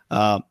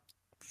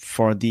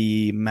for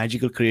the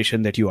magical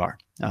creation that you are.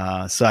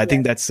 So I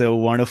think that's a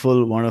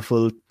wonderful,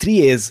 wonderful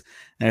 3 A's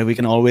that we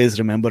can always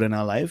remember in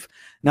our life.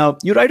 Now,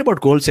 you write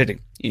about goal setting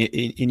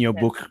in your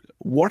book.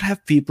 What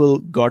have people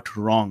got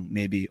wrong,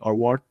 maybe, or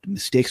what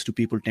mistakes do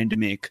people tend to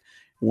make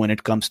when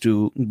it comes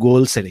to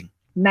goal setting?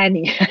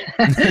 Many.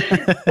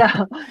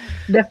 So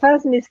the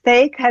first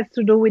mistake has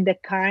to do with the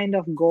kind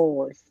of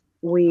goals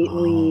we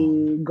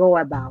go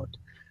about.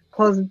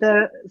 Because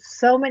there are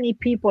so many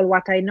people,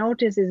 what I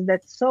notice is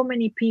that so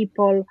many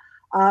people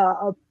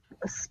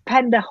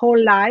spend the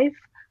whole life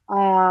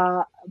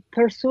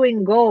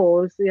pursuing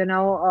goals,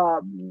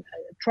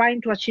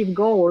 trying to achieve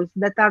goals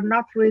that are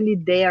not really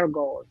their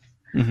goals,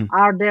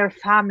 are their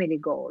family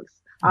goals.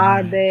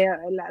 Are they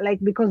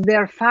because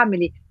they're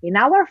family? In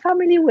our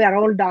family, we are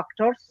all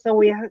doctors, so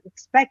we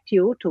expect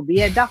you to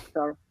be a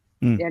doctor,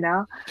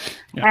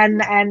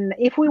 And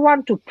if we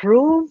want to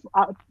prove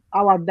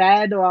our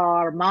dad or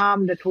our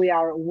mom that we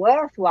are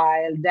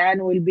worthwhile,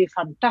 then we'll be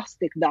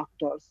fantastic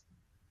doctors.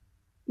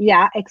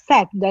 Yeah,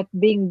 except that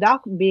being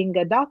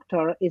a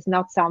doctor is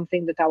not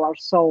something that our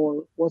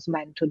soul was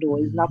meant to do.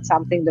 It's not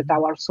something that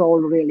our soul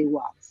really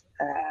wants.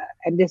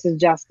 And this is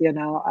just,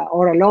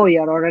 or a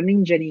lawyer or an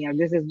engineer.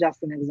 This is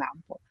just an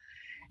example.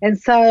 And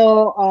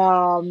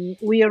so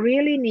we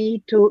really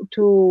need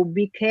to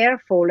be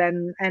careful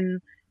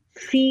and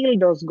feel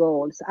those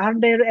goals. Are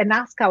there, and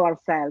ask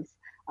ourselves,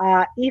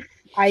 if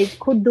I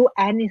could do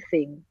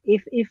anything,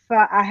 if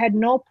I had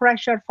no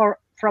pressure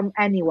from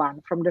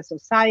anyone, from the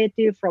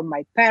society, from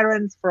my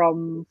parents,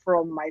 from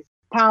my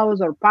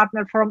spouse or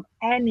partner, from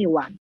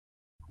anyone,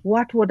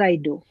 what would I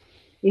do?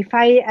 If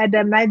I had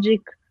a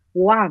magic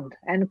wand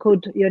and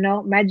could,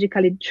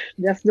 magically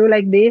just do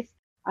like this,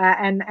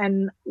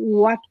 and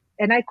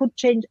I could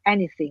change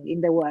anything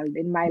in the world,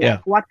 in my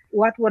life, what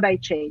would I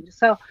change?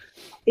 So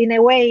in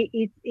a way,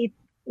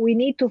 we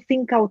need to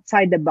think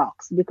outside the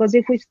box, because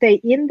if we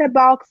stay in the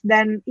box,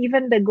 then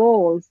even the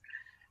goals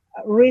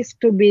risk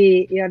to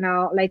be,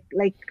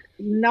 like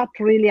not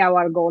really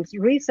our goals.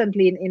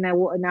 Recently, in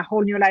a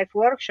Whole New Life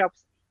workshop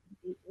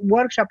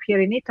here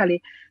in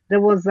Italy,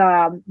 there was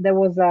a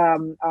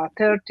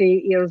 30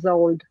 years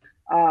old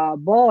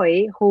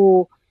boy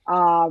who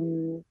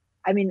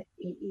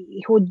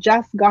who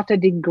just got a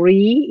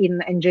degree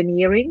in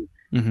engineering,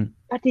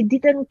 but he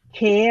didn't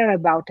care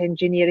about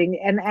engineering,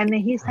 and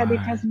he said, it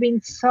has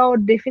been so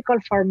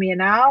difficult for me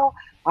now.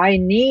 I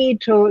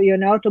need to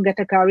to get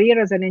a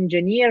career as an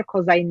engineer,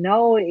 because I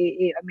know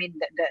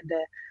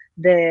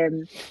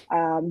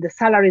the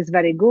salary is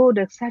very good,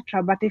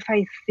 etc. But if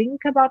I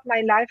think about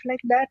my life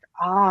like that,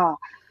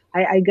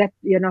 I get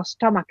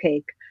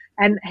stomachache.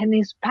 And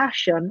his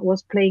passion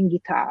was playing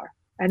guitar,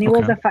 and he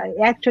was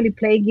actually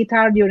playing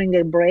guitar during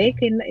a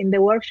break in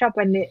the workshop,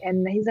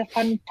 and he's a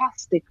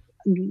fantastic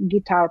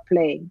guitar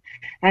playing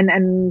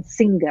and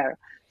singer.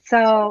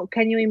 So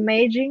can you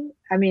imagine?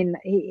 I mean,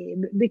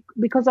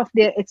 because of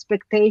the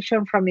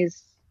expectation from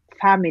his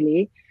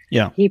family,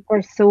 he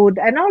pursued,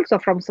 and also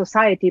from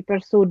society,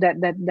 pursued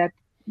that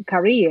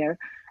career.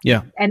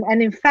 Yeah.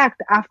 And in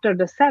fact, after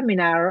the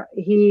seminar,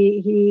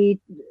 he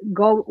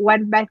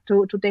went back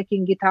to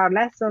taking guitar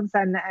lessons,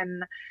 and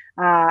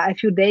a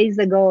few days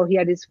ago he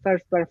had his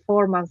first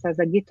performance as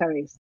a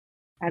guitarist.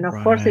 And of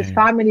course, his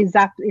family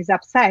is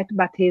upset,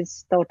 but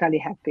he's totally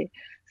happy.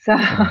 So,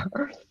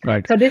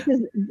 so this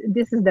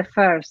is the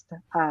first.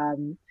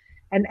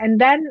 And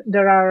then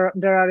there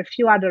are a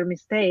few other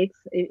mistakes.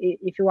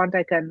 If you want,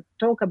 I can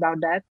talk about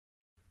that.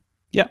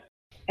 Yeah.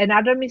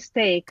 Another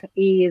mistake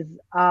is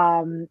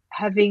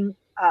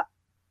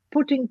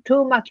putting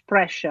too much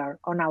pressure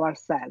on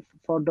ourselves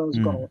for those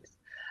goals,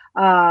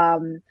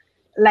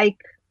 like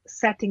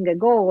setting a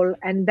goal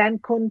and then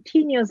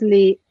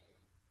continuously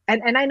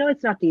and I know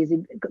it's not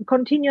easy.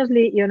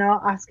 Continuously,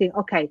 asking,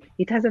 okay,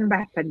 it hasn't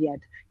happened yet.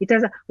 It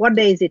has. What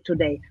day is it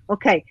today?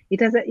 Okay, it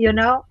has.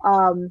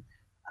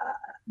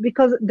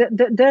 Because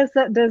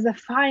there's a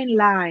fine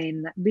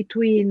line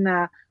between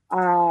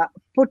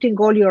putting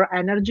all your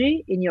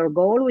energy in your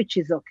goal, which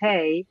is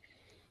okay,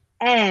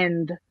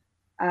 and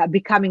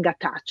becoming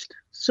attached,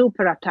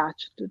 super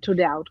attached to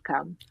the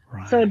outcome.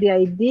 Right. So the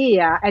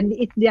idea, and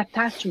it's the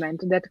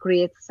attachment that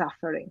creates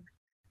suffering.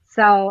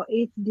 So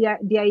it's the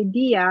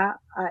idea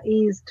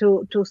is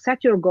to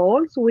set your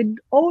goals with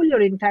all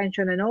your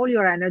intention and all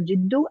your energy.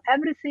 Do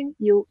everything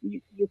you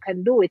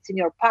can do. It's in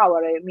your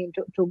power. I mean,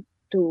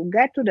 to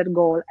get to that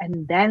goal,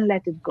 and then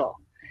let it go.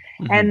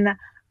 Mm-hmm. And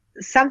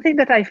something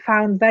that I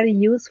found very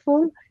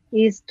useful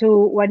is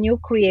to, when you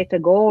create a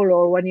goal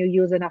or when you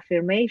use an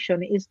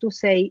affirmation, is to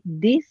say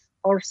this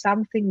or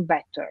something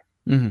better.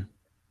 Mm-hmm.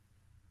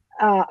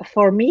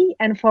 For me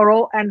and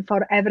for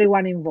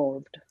everyone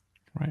involved.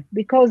 Right.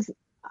 Because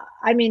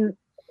I mean,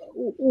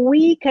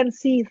 we can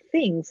see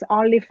things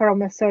only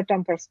from a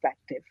certain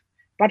perspective.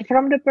 But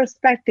from the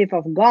perspective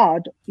of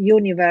God,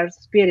 universe,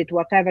 spirit,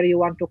 whatever you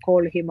want to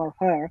call him or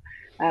her,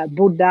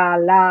 Buddha,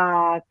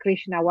 Allah,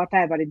 Krishna,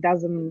 whatever, it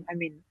doesn't, I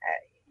mean,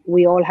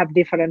 we all have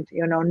different,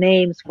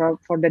 names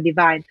for the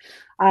divine.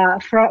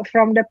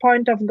 From the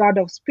point of God,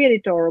 of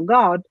spirit or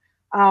God,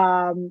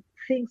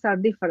 things are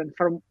different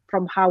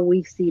from how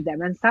we see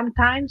them. And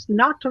sometimes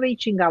not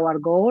reaching our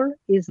goal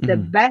is the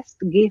best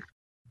gift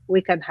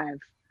we can have,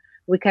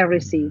 we can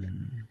receive.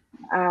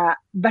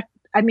 But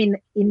I mean,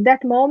 in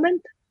that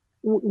moment,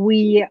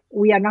 we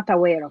are not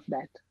aware of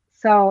that.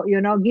 So,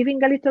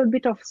 giving a little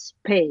bit of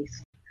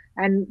space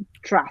and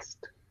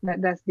trust,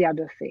 that's the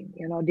other thing,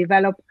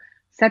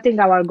 setting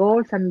our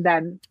goals and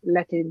then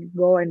letting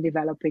go and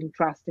developing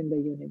trust in the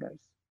universe.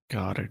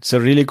 Got it. So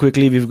really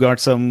quickly, we've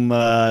got some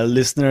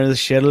listeners.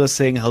 Cheryl is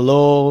saying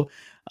hello.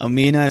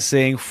 Amina is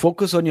saying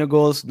focus on your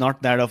goals,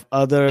 not that of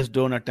others.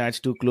 Don't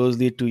attach too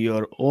closely to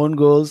your own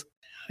goals,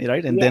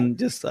 right? And then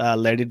just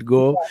let it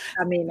go. Yes,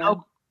 Amina.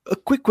 Now, a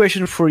quick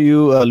question for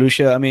you,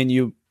 Lucia. I mean,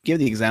 you gave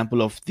the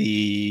example of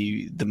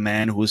the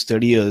man who's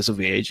 30 years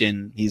of age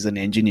and he's an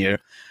engineer,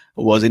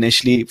 was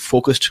initially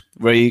focused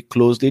very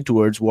closely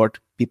towards what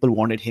people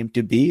wanted him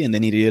to be, and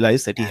then he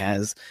realized that he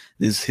has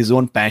his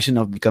own passion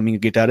of becoming a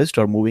guitarist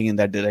or moving in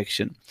that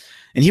direction.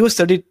 And he was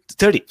 30,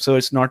 so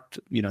it's not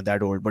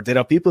that old. But there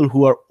are people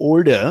who are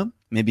older,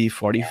 maybe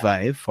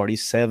 45,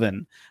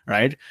 47,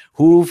 right,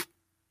 who've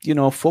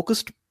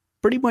focused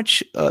pretty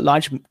much a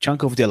large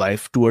chunk of their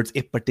life towards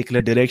a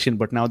particular direction,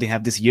 but now they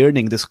have this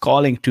yearning, this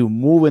calling to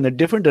move in a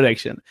different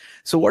direction.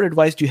 So what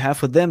advice do you have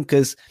for them?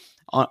 Because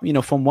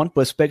from one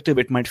perspective,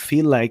 it might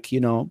feel like,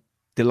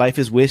 their life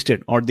is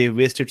wasted, or they've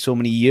wasted so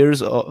many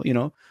years, or,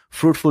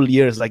 fruitful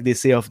years, like they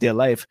say, of their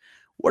life.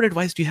 What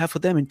advice do you have for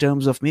them in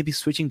terms of maybe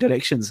switching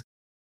directions?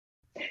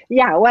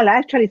 Yeah, well,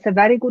 actually, it's a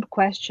very good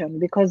question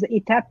because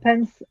it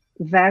happens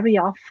very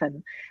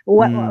often.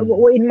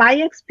 In my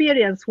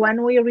experience,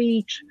 when we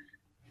reach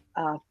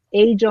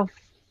age of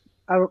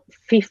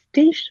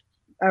 50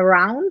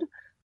 around,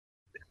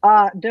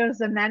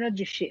 there's an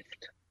energy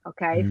shift.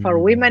 Okay, for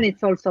women,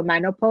 it's also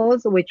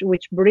menopause,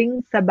 which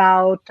brings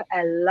about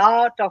a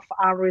lot of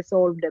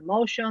unresolved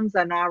emotions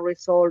and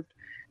unresolved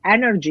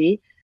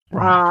energy.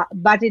 Right.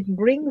 But it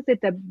brings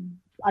it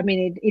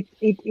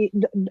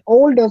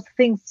all those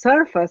things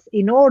surface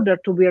in order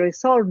to be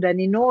resolved and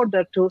in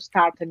order to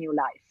start a new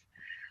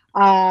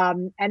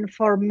life. And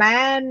for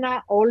men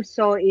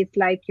also, it's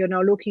like,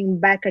 looking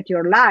back at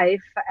your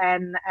life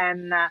and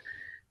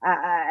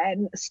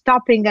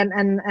stopping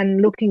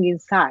and looking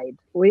inside,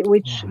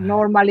 which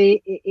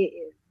normally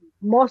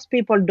most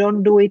people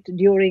don't do it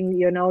during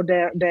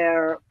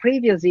their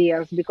previous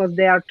years because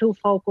they are too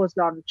focused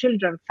on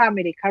children,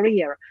 family,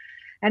 career,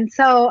 and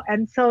so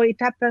it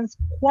happens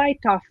quite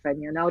often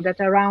that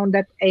around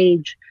that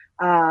age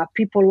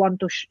people want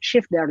to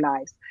shift their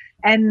lives.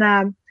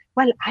 And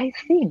well, I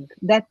think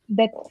that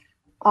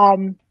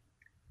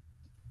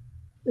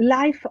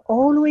life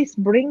always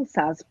brings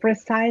us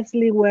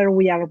precisely where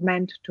we are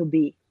meant to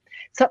be.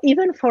 So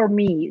even for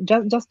me,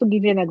 just to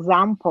give you an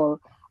example,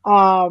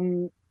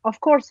 of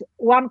course,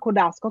 one could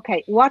ask,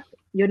 okay, what,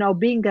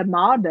 being a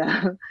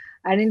model,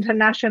 an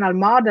international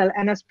model,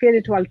 and a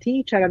spiritual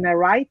teacher and a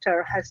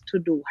writer has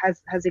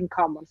in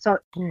common. So,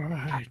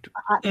 right.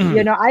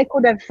 I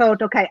could have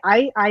thought, okay,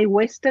 I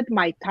wasted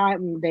my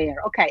time there.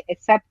 Okay,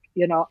 except,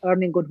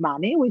 earning good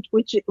money,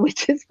 which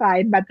is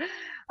fine. But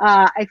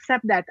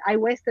except that I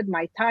wasted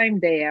my time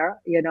there.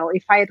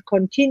 If I had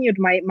continued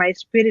my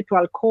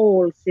spiritual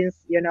call since,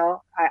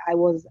 I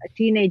was a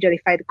teenager,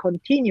 if I had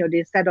continued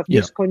instead of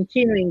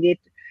discontinuing it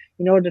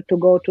in order to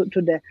go to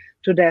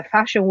the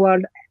fashion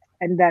world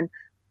and then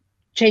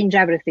change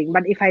everything.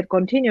 But if I had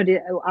continued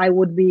it, I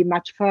would be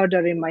much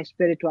further in my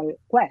spiritual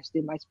quest,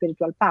 in my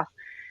spiritual path.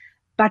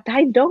 But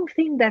I don't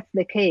think that's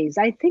the case.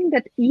 I think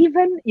that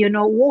even,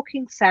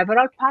 walking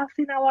several paths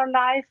in our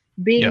life,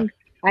 being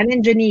an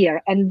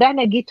engineer and then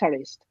a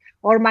guitarist,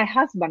 or my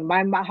husband,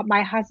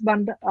 my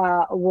husband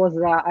was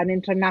an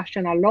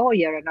international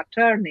lawyer, an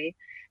attorney,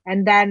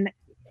 And then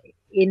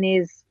in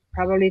his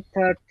probably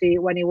 30,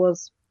 when he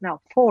was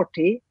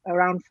 40,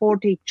 around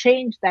 40,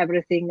 changed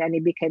everything and he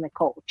became a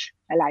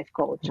life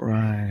coach.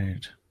 Right.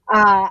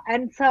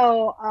 And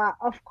so,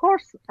 of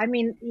course, I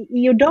mean,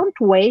 you don't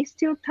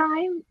waste your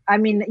time. I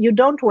mean, you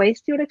don't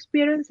waste your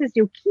experiences.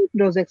 You keep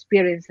those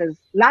experiences,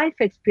 life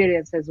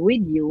experiences,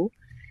 with you,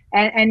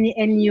 and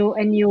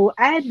you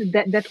add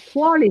that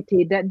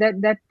quality,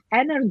 that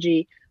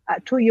energy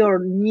to your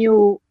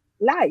new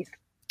life.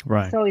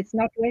 Right. So it's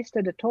not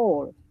wasted at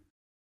all.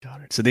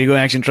 Got it. So there you go,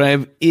 Action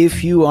Tribe.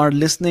 If you are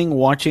listening,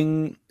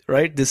 watching,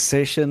 right, this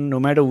session, no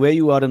matter where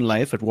you are in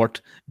life, at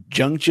what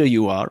juncture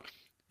you are,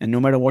 and no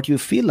matter what you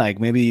feel like,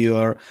 maybe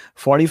you're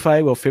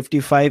 45 or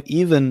 55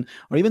 even,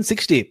 or even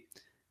 60,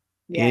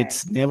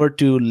 it's never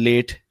too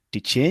late to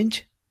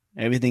change.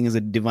 Everything is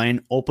a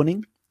divine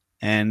opening.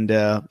 And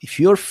if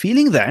you're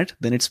feeling that,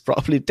 then it's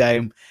probably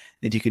time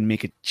that you can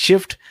make a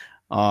shift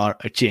or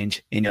a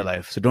change in your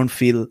life. So don't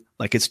feel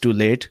like it's too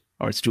late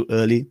or it's too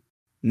early.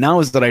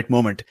 Now is the right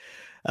moment.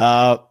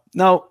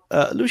 Now,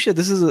 Lucia,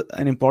 this is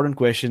an important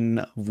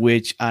question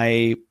which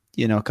I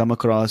come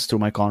across through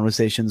my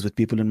conversations with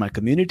people in my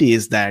community,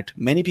 is that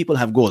many people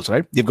have goals,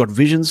 right? They've got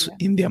visions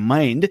in their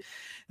mind,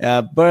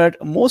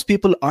 but most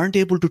people aren't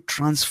able to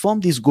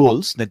transform these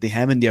goals that they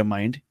have in their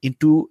mind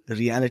into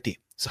reality.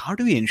 So how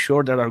do we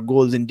ensure that our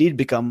goals indeed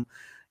become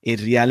a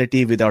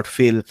reality without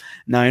fail?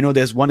 Now, I know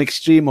there's one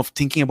extreme of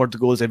thinking about the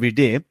goals every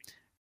day,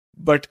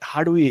 but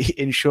how do we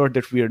ensure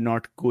that we are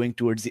not going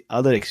towards the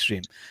other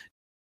extreme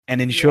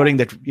and ensuring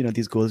that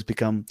these goals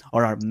become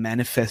or are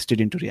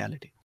manifested into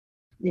reality?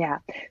 Yeah.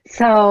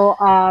 So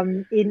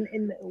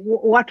in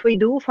what we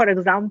do, for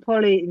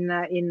example, in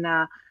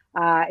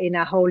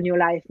a whole new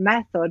life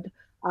method,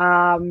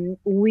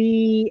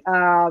 we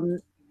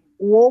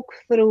walk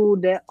through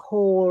the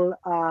whole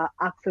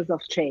axis of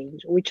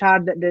change, which are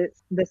the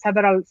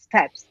several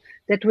steps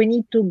that we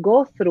need to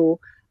go through,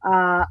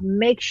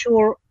 make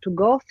sure to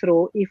go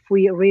through if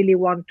we really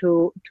want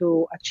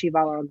to achieve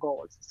our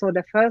goals. So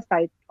the first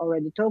I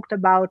already talked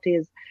about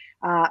is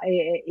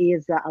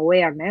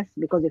awareness,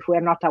 because if we're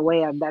not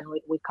aware, then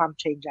we can't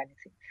change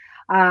anything.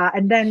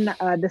 And then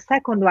the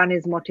second one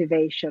is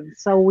motivation.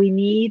 So we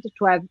need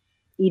to have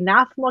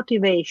enough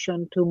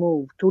motivation to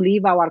move, to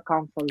leave our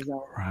comfort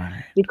zone.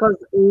 Right. Because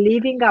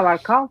leaving our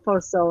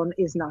comfort zone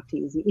is not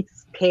easy.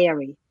 It's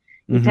scary.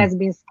 Mm-hmm. It has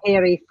been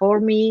scary for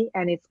me,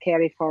 and it's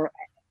scary for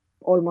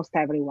almost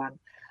everyone.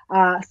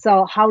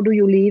 So how do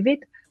you leave it?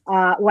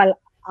 Well,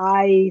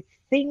 I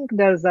think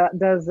there's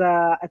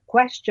a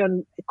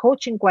question, a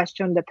coaching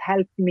question that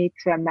helped me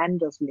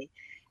tremendously,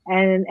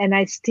 and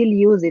I still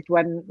use it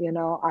when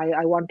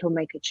I want to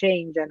make a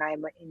change, and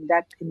I'm in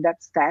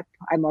that step.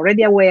 I'm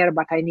already aware,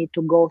 but I need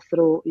to go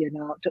through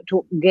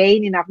to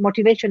gain enough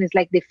motivation. Is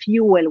like the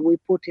fuel we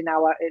put in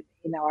our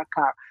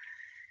car,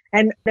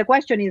 and the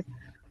question is,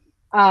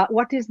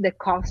 what is the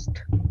cost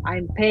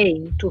I'm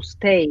paying to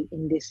stay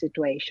in this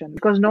situation?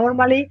 Because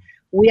normally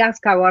we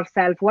ask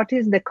ourselves, what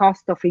is the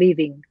cost of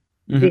leaving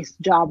this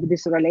job,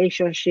 this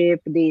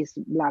relationship, this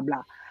blah,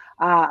 blah.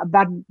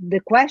 But the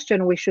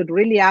question we should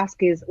really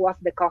ask is,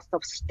 what's the cost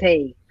of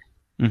staying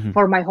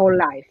for my whole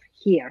life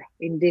here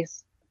in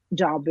this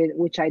job,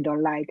 which I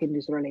don't like, in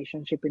this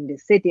relationship, in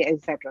this city,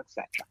 etc.,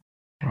 etc.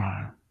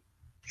 Right.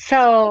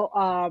 So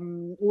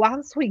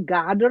once we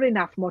gather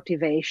enough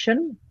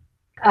motivation,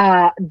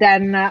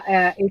 then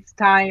it's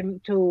time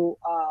to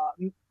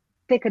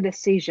take a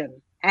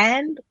decision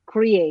and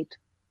create,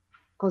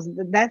 because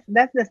that's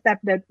the step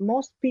that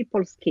most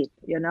people skip.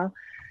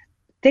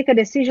 Take a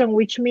decision,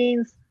 which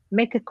means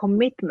make a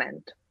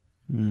commitment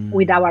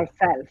with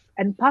ourselves,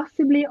 and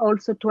possibly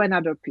also to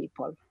another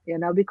people.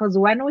 Because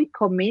when we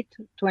commit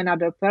to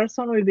another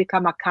person, we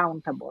become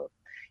accountable.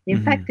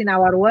 In fact, in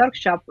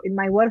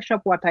my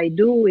workshop, what I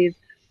do is,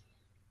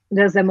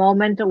 there's a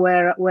moment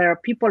where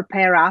people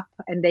pair up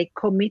and they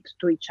commit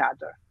to each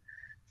other.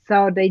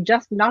 So they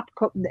just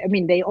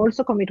they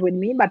also commit with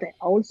me, but they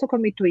also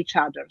commit to each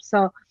other.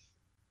 So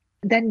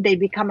then they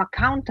become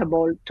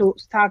accountable to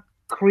start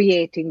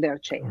creating their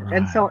change. Right.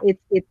 And so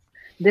it's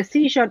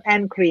decision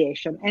and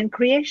creation. And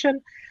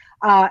creation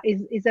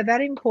is a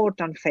very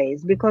important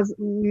phase, because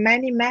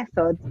many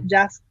methods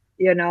just,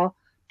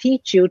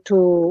 teach you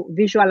to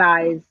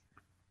visualize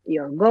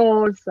your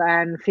goals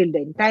and feel the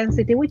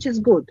intensity, which is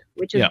good,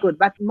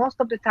 but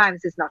most of the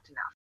times it's not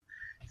enough.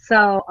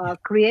 So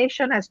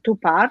creation has two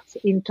parts: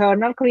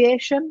 internal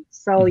creation.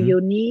 So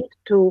you need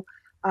to,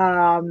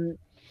 how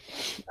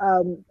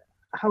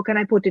can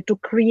I put it, to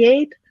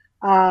create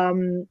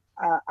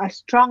a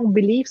strong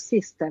belief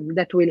system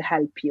that will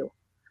help you.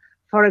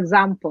 For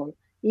example,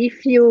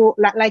 if you,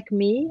 like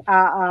me,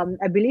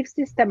 a belief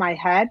system I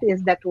had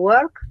is that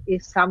work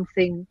is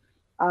something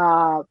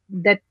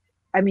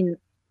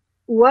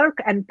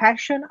work and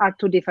passion are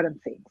two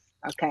different things.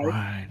 Okay.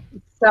 Right.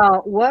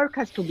 So work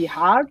has to be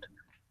hard.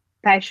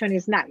 Passion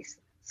is nice.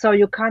 So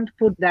you can't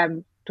put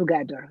them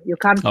together. You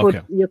can't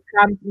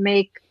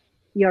make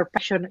your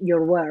passion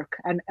your work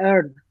and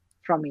earn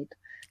from it.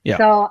 Yeah.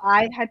 So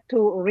I had to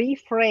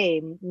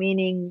reframe,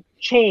 meaning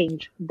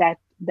change that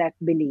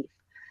belief.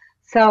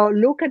 So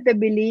look at the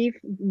belief.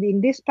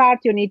 In this part,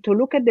 you need to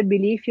look at the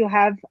belief you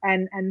have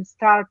and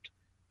start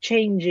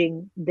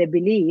changing the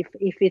belief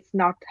if it's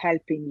not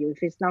helping you,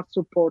 if it's not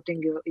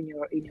supporting you in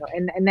your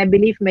and a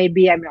belief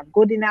maybe I'm not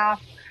good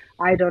enough,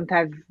 I don't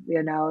have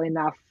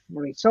enough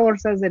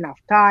resources, enough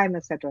time,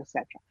 etc.,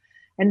 etc.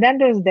 And then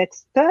there's the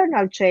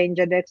external change,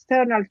 and the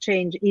external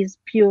change is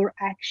pure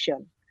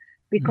action,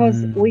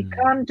 because we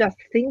can't just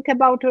think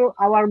about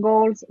our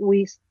goals.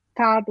 We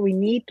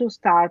need to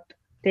start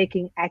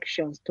taking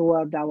actions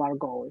toward our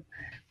goal.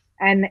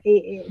 And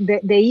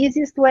the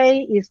easiest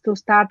way is to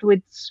start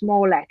with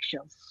small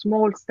actions,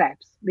 small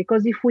steps.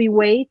 Because if we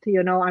wait,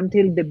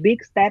 until the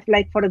big step,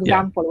 like for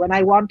example, when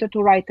I wanted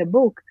to write a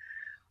book,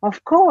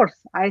 of course,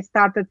 I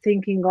started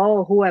thinking,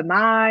 oh, who am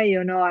I?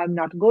 I'm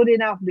not good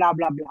enough, blah,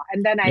 blah, blah.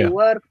 And then I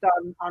worked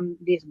on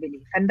this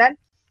belief. And then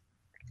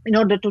in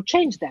order to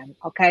change them,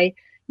 I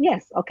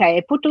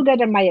put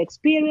together my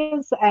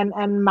experience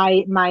and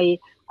my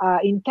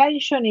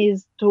intention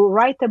is to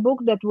write a book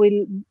that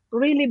will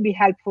really be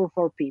helpful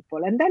for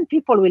people. And then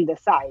people will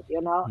decide,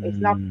 it's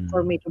not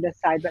for me to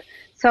decide. But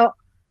so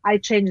I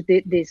changed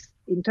this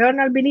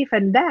internal belief,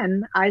 and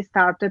then I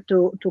started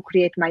to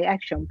create my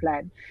action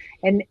plan.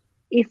 And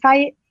if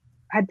I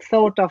had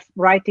thought of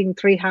writing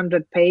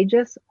 300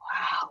 pages,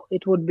 wow,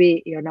 it would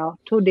be,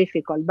 too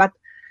difficult. But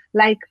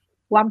like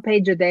 1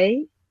 page a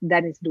day,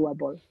 then it's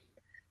doable.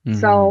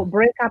 So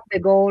break up the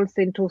goals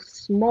into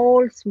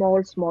small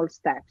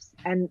steps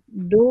and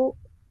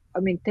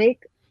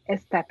take a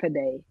step a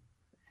day.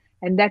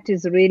 And that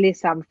is really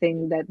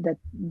something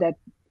that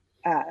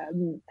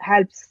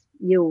helps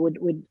you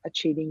with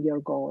achieving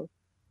your goal.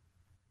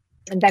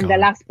 And then the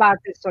last part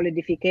is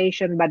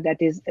solidification, but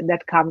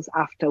that comes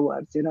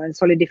afterwards, and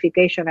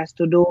solidification has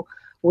to do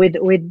with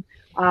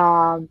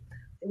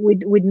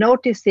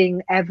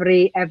noticing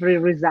every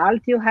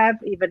result you have,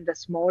 even the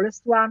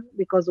smallest one,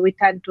 because we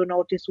tend to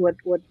notice what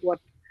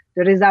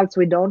the results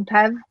we don't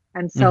have,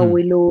 and so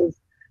we lose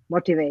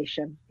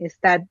motivation.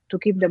 Instead, to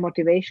keep the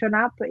motivation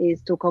up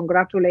is to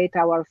congratulate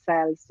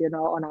ourselves,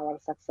 on our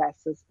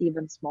successes,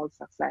 even small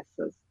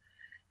successes,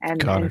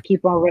 and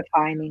keep on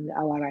refining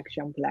our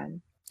action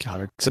plan.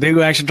 Got it. So there you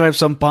go, Action Tribe.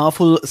 Some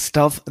powerful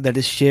stuff that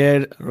is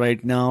shared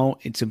right now.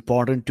 It's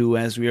important to,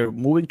 as we are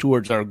moving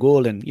towards our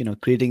goal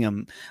and creating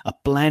a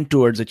plan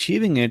towards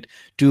achieving it,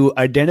 to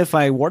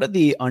identify what are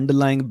the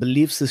underlying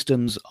belief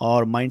systems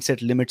or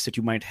mindset limits that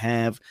you might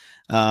have,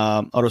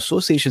 or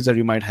associations that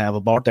you might have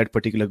about that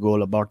particular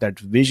goal, about that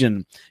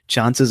vision.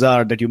 Chances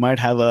are that you might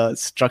have a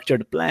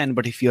structured plan,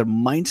 but if your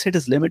mindset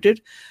is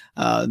limited,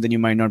 then you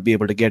might not be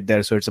able to get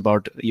there. So it's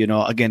about,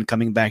 again,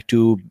 coming back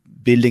to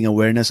building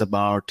awareness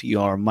about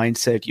your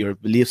mindset, your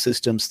belief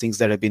systems, things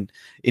that have been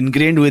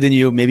ingrained within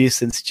you maybe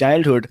since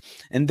childhood.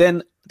 And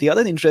then the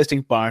other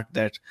interesting part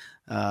that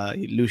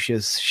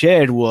Lucius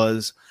shared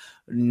was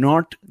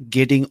not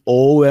getting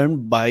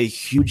overwhelmed by a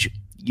huge,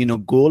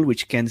 goal,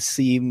 which can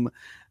seem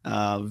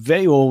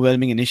very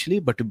overwhelming initially,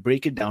 but to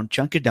break it down,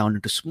 chunk it down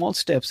into small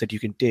steps that you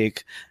can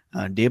take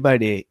day by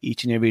day,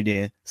 each and every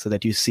day, so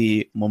that you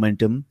see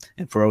momentum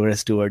and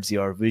progress towards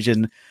your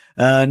vision.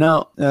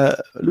 Now,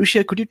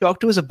 Lucia, could you talk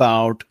to us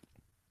about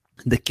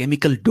the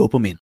chemical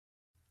dopamine,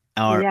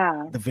 or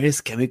the various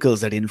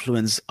chemicals that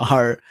influence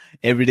our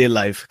everyday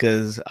life?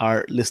 Because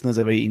our listeners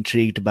are very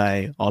intrigued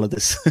by all of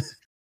this.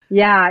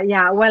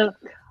 Well,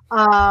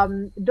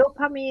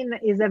 dopamine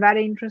is a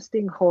very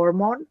interesting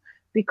hormone,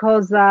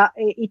 because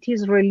it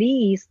is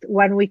released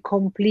when we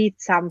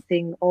complete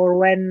something or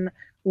when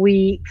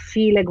we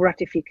feel a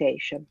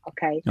gratification.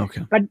 Okay.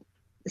 But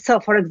so,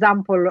 for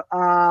example,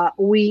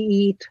 we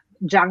eat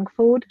junk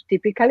food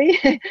typically,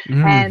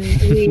 and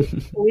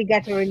we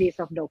get a release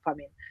of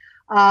dopamine.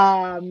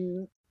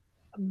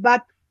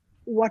 But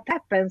what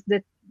happens,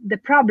 that the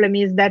problem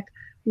is that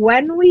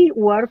when we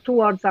work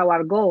towards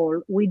our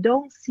goal, we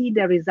don't see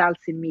the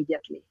results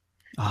immediately.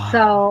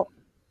 So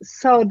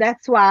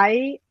that's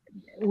why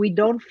we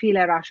don't feel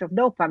a rush of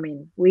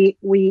dopamine. We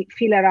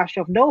feel a rush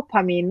of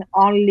dopamine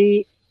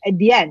only at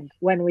the end,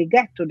 when we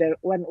get to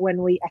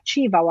when we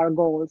achieve our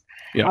goals,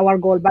 our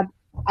goal. But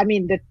I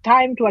mean, the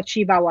time to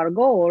achieve our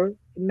goal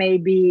may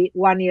be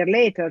 1 year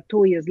later,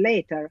 2 years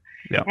later.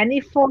 And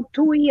if for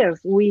 2 years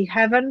we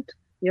haven't,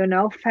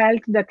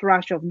 felt that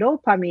rush of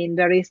dopamine,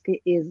 the risk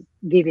is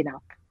giving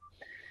up.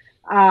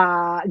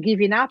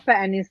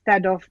 And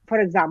instead of, for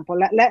example,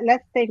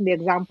 let's take the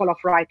example of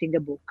writing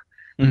a book.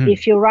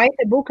 If you write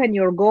a book and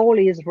your goal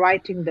is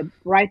writing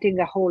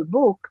a whole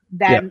book,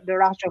 then the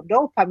rush of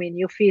dopamine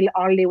you feel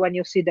only when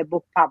you see the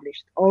book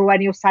published, or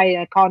when you sign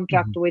a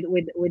contract with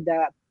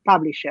the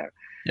publisher.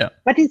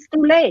 But it's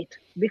too late,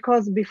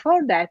 because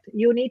before that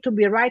you need to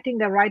be writing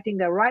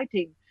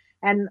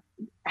and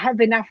have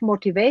enough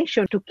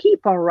motivation to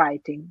keep on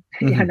writing,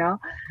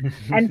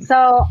 And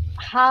so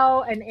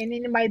and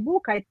in my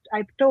book I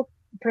talk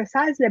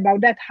precisely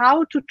about that,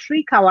 how to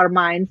trick our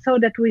mind so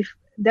that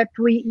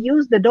we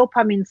use the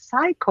dopamine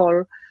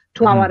cycle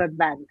to our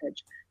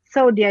advantage.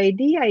 So the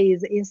idea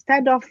is,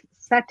 instead of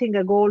setting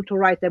a goal to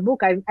write a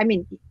book, I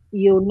mean,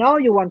 you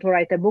want to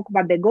write a book,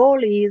 but the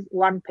goal is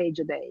 1 page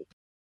a day.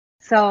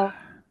 So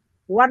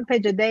 1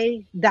 page a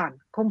day, done,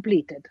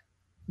 completed,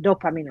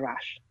 dopamine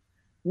rush.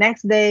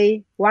 Next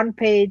day, 1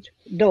 page,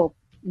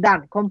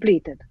 done,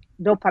 completed,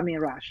 dopamine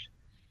rush,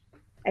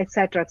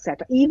 etc.,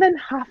 etc. Even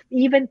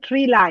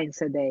 3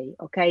 lines a day.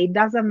 Okay, it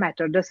doesn't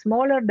matter. The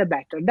smaller, the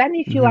better. Then,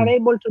 if you are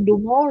able to do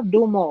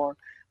more.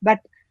 But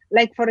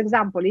like, for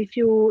example, if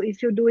you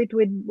do it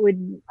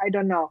with I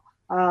don't know,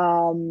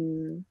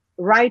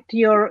 write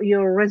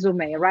your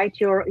resume, write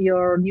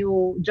your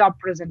new job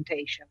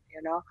presentation,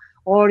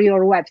 or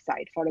your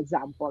website, for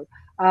example.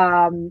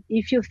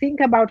 If you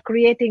think about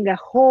creating a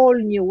whole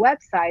new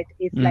website,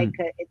 it's like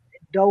a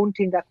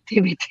daunting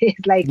activity.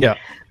 It's like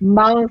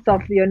months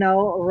of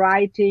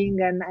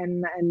writing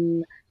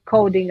and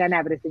coding and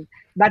everything.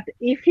 But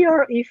if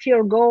your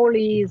goal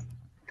is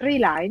 3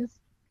 lines,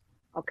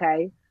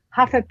 okay,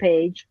 half a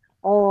page,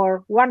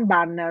 or 1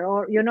 banner,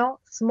 or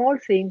small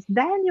things,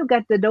 then you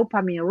get the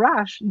dopamine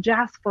rush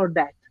just for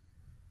that,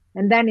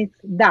 and then it's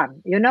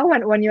done.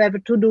 When you have a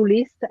to-do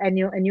list and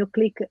you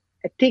click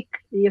a tick,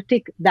 you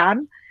tick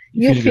done,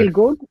 you feel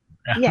good.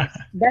 Yes,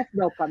 that's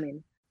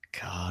dopamine.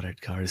 Got it.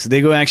 So there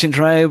you go, Action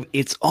Tribe.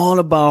 It's all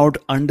about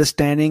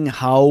understanding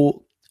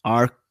how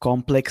our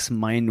complex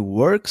mind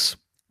works,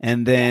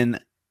 and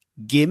then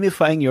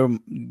gamifying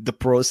the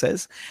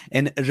process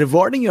and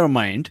rewarding your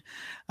mind,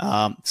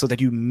 so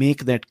that you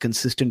make that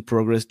consistent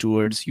progress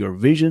towards your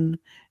vision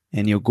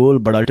and your goal.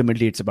 But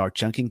ultimately, it's about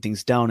chunking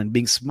things down and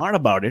being smart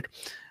about it,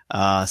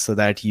 so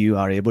that you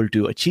are able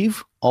to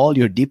achieve all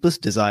your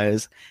deepest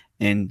desires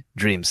and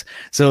dreams.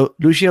 So,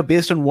 Lucia,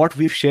 based on what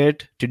we've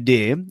shared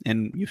today,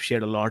 and you've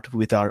shared a lot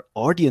with our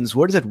audience,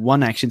 what is that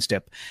one action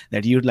step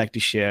that you'd like to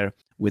share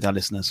with our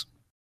listeners?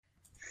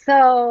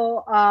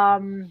 So,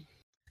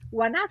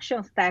 one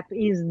action step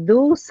is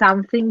do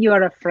something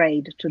you're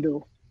afraid to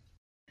do.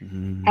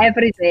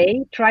 Every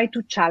day, try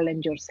to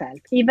challenge yourself,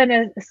 even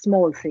a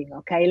small thing,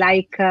 okay?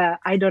 Like,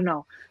 I don't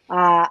know,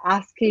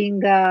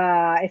 asking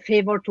a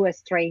favor to a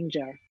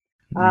stranger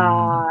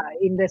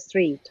in the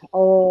street,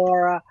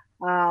 or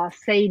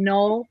say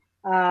no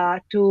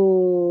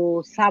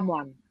to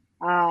someone,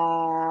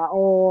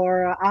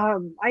 or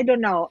I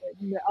don't know,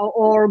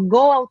 or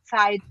go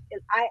outside.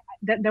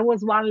 There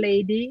was one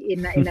lady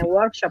in a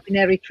workshop, in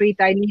a retreat.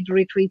 I lead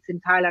retreats in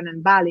Thailand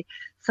and Bali.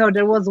 So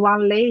there was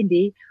one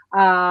lady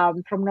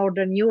from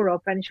Northern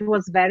Europe, and she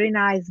was very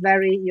nice,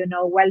 very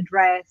well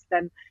dressed,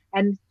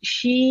 and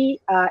she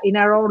in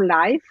her own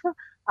life,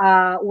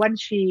 when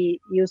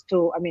she used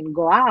to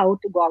go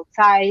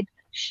outside,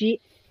 she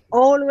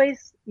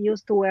always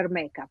used to wear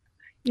makeup.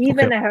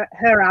 Even her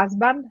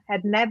husband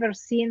had never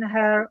seen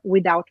her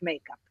without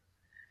makeup.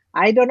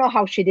 I don't know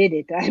how she did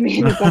it.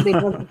 Because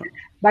it was,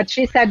 but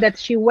she said that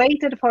she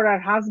waited for her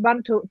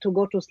husband to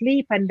go to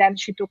sleep, and then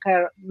she took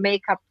her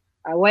makeup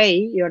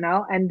away,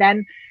 and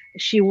then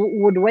she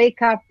would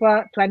wake up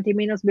 20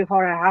 minutes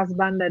before her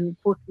husband and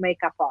put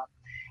makeup on.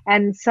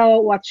 And so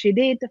what she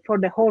did for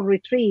the whole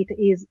retreat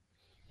is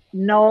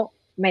no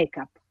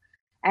makeup.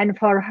 And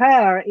for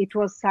her, it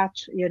was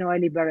such, a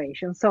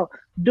liberation. So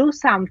do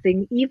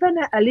something, even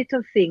a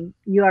little thing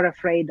you are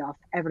afraid of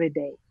every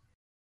day.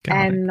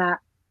 And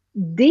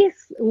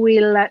this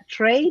will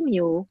train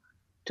you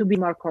to be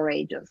more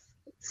courageous.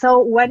 So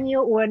when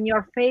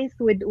you're faced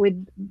with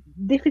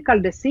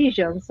difficult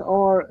decisions,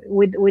 or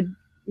with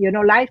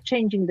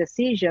life-changing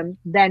decision,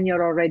 then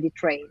you're already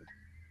trained,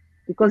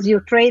 because you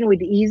train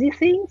with easy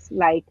things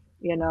like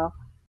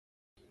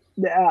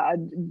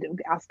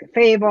ask a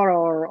favor,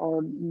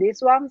 or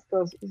these ones,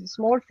 those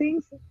small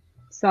things.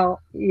 So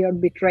you'll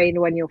be trained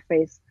when you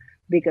face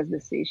bigger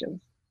decisions.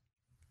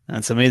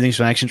 That's amazing.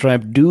 So, Action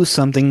Tribe, do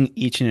something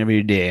each and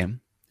every day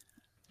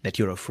that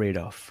you're afraid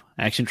of.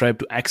 Action Tribe,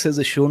 to access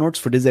the show notes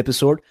for this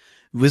episode,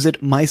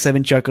 visit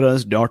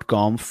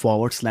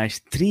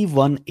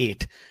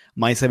my7chakras.com/318.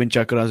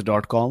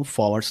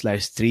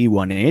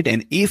 my7chakras.com/318.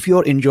 And if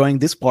you're enjoying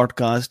this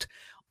podcast,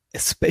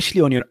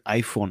 especially on your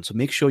iPhone, so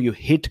make sure you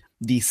hit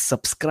the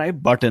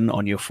subscribe button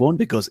on your phone,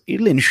 because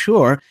it'll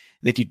ensure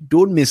that you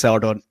don't miss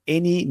out on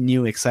any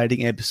new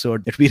exciting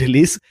episode that we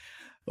release.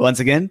 Once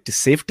again, to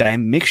save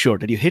time, make sure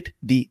that you hit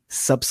the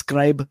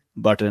subscribe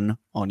button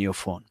on your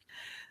phone.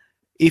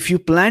 If you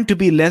plan to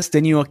be less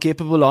than you are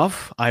capable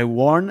of, I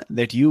warn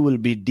that you will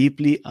be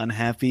deeply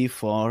unhappy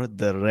for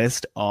the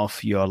rest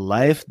of your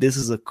life. This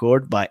is a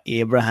quote by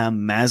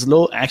Abraham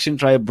Maslow. Action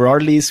Tribe,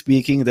 broadly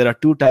speaking, there are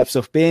 2 types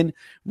of pain.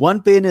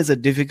 One pain is a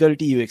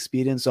difficulty you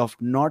experience of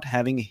not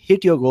having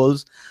hit your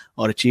goals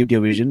or achieved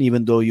your vision,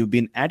 even though you've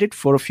been at it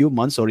for a few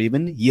months or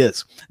even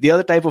years. The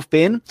other type of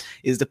pain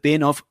is the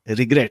pain of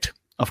regret,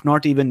 of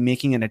not even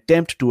making an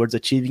attempt towards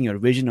achieving your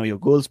vision or your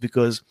goals,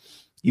 because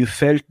you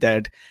felt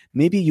that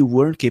maybe you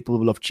weren't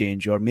capable of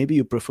change, or maybe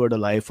you preferred a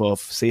life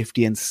of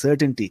safety and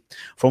certainty.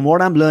 From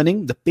what I'm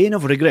learning, the pain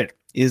of regret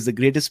is the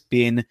greatest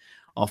pain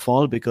of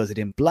all, because it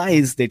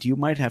implies that you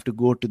might have to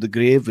go to the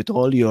grave with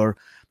all your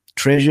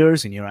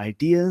treasures and your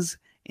ideas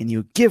and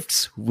your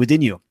gifts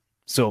within you.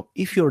 So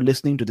if you're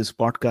listening to this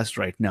podcast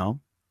right now,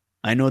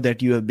 I know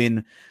that you have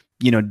been,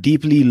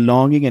 deeply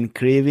longing and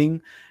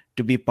craving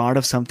to be part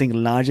of something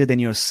larger than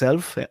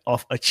yourself,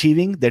 of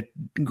achieving that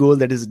goal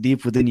that is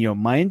deep within your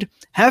mind.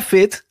 Have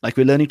faith, like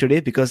we're learning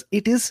today, because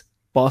it is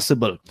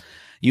possible.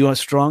 You are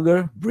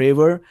stronger,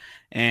 braver,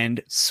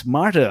 and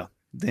smarter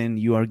than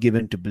you are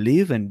given to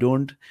believe. And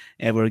don't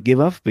ever give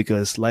up,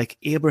 because like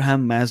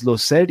Abraham Maslow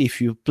said, if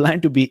you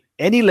plan to be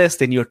any less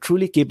than you're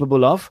truly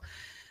capable of,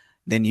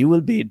 then you will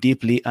be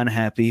deeply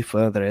unhappy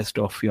for the rest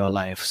of your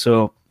life.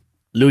 So,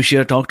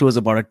 Lucia, talk to us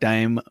about a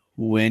time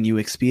when you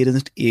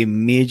experienced a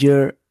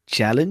major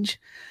challenge.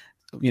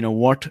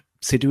 What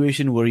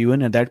situation were you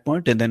in at that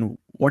point, and then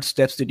what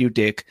steps did you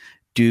take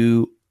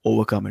to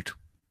overcome it?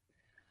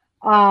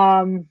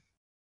 Well,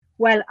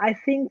 I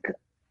think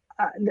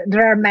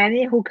there are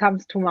many who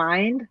comes to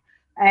mind,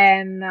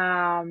 and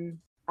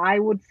I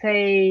would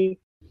say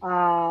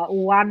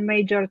one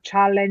major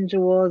challenge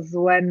was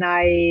when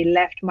I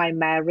left my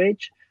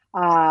marriage.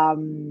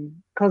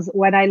 Because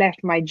when I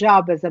left my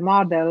job as a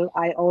model,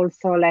 I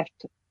also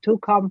left 2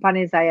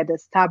 companies I had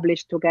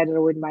established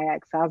together with my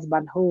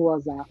ex-husband, who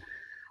was a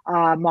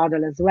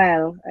model as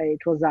well.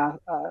 It was a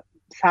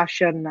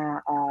fashion,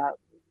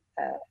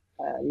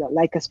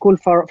 like a school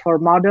for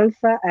models,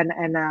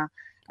 and a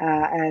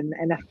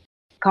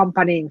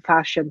company in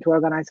fashion to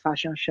organize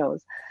fashion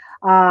shows.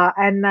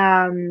 And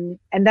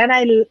then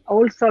I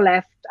also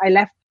left. I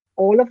left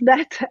all of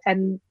that,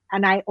 and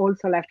I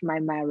also left my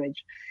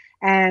marriage,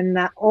 and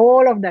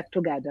all of that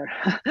together,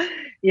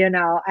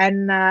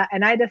 And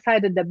I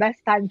decided the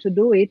best time to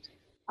do it,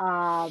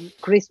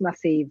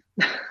 Christmas Eve.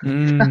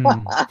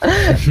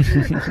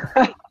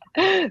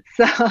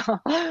 So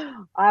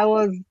I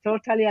was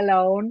totally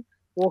alone,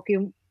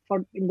 walking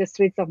in the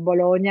streets of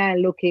Bologna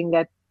and looking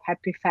at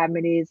happy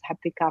families,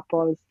 happy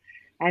couples.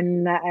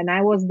 And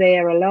I was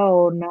there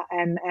alone,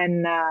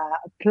 and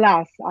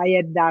plus I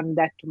had done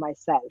that to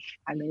myself.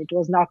 I mean, it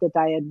was not that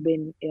I had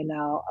been,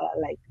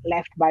 like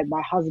left by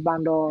my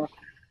husband, or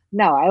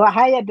no,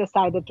 I had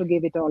decided to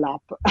give it all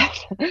up.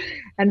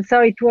 And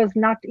so it was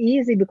not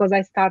easy, because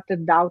I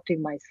started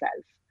doubting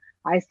myself.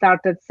 I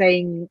started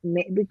saying,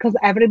 because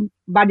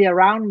everybody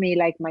around me,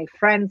 like my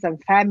friends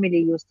and family,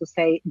 used to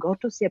say, go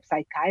to see a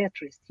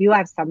psychiatrist. You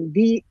have some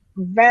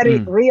very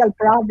real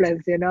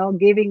problems,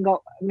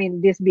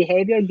 this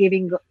behavior,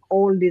 giving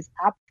all this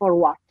up for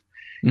what,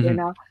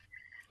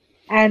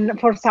 and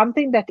for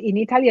something that in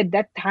Italy at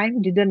that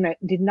time did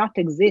not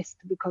exist,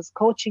 because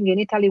coaching in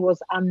Italy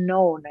was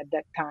unknown at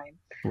that time.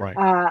 Right.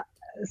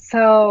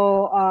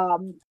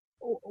 So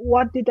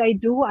what did I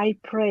do? I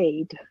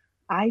prayed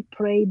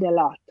a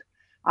lot.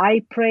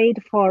 I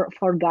prayed for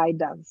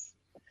guidance,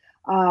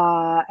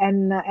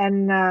 and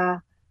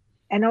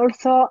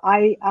also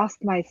I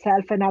asked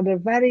myself another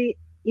very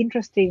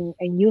interesting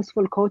and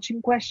useful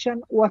coaching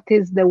question: what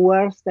is the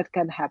worst that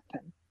can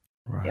happen?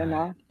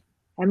 Right.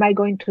 Am I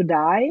going to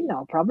die?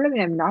 No,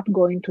 probably I'm not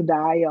going to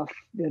die of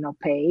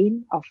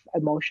pain, of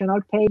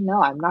emotional pain.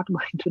 No, I'm not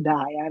going to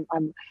die.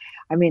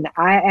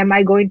 Am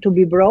I going to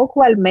be broke?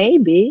 Well,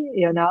 maybe,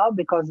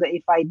 because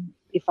if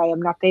I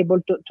am not able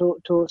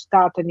to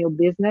start a new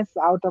business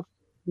out of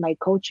my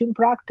coaching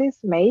practice,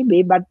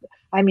 maybe. But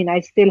I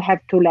still have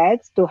 2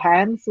 legs, 2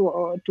 hands,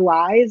 2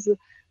 eyes,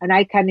 and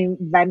I can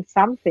invent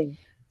something.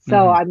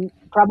 So I'm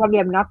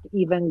not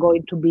even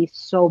going to be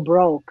so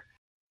broke.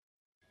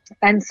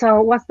 And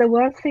so what's the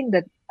worst thing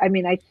that,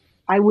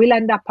 I will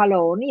end up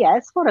alone,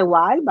 yes, for a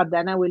while, but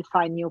then I will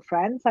find new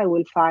friends. I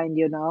will find,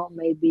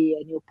 maybe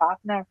a new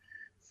partner.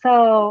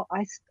 So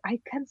I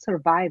can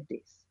survive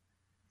this.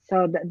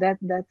 So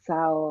that's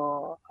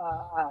how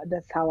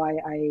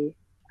I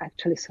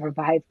actually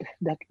survived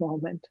that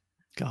moment.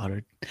 Got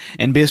it.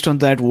 And based on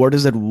that, what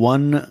is that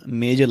one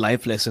major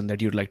life lesson that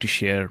you'd like to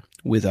share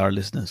with our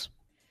listeners?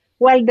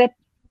 Well, that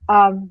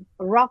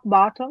rock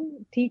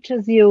bottom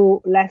teaches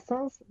you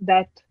lessons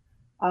that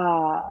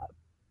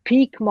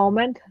peak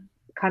moment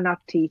cannot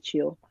teach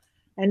you,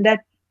 and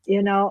that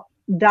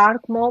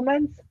dark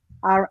moments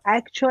are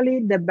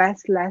actually the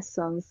best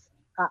lessons.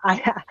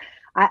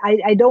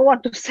 I don't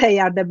want to say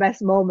are the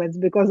best moments,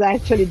 because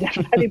actually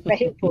they're very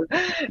painful,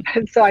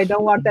 and so I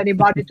don't want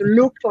anybody to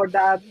look for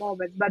dark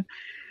moments. But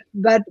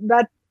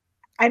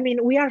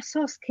we are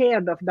so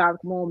scared of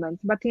dark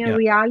moments, but in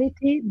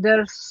reality,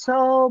 there's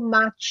so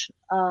much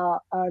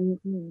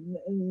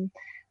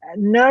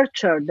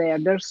nurture there.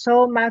 There's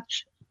so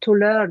much to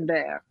learn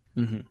there.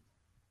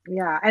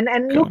 Yeah,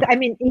 and look,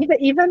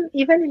 even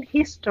in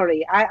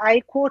history,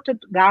 I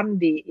quoted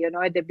Gandhi,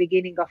 at the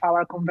beginning of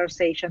our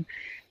conversation.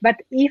 But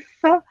if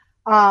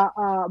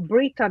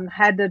Britain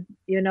had,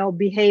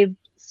 behaved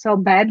so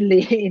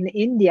badly in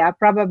India,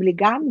 probably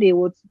Gandhi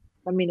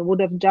would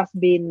have just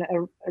been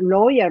a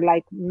lawyer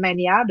like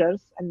many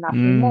others and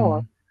nothing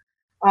more.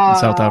 In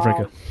South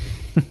Africa.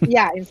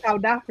 Yeah, in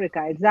South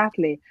Africa,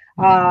 exactly.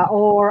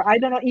 Or I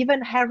don't know,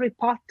 even Harry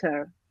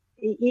Potter.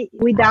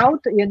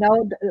 Without,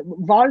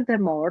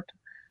 Voldemort,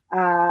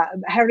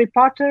 Harry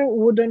Potter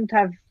wouldn't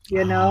have,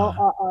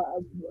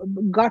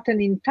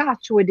 gotten in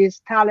touch with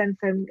his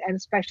talents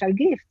and special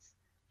gifts.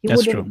 He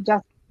That's wouldn't true.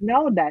 just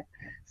know that.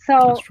 That's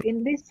So true.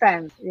 in this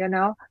sense,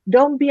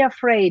 don't be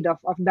afraid of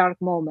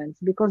dark moments,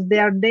 because they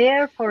are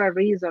there for a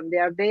reason. They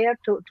are there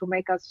to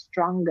make us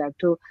stronger,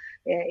 to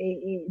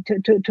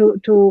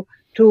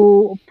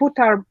put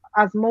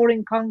us more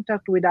in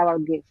contact with our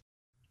gifts.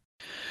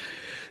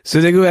 So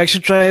there you go,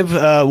 Action Tribe.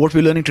 What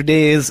we're learning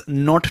today is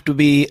not to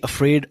be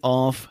afraid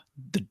of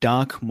the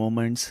dark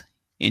moments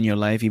in your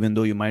life, even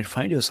though you might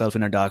find yourself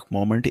in a dark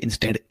moment.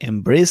 Instead,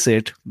 embrace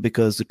it,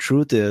 because the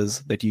truth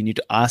is that you need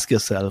to ask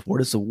yourself,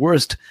 what is the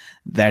worst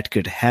that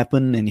could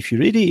happen? And if you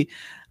really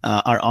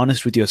are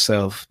honest with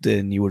yourself,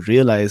 then you would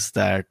realize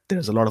that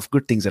there's a lot of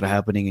good things that are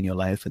happening in your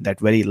life, and that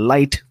very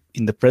light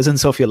in the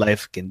presence of your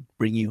life can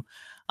bring you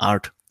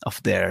out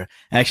of there.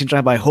 Action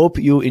Tribe, I hope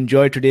you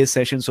enjoyed today's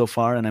session so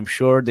far, and I'm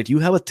sure that you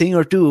have a thing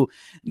or two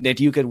that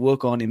you can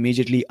work on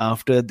immediately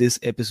after this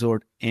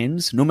episode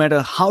ends. No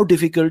matter how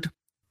difficult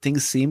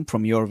things seem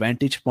from your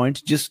vantage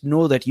point, just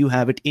know that you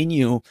have it in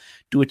you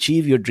to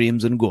achieve your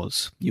dreams and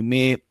goals. You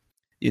may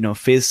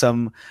face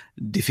some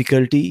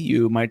difficulty.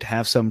 You might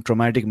have some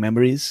traumatic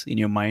memories in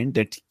your mind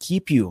that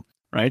keep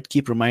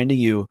reminding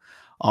you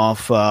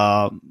of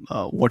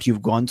what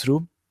you've gone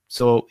through.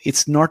 So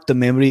it's not the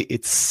memory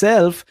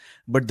itself,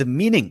 but the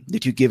meaning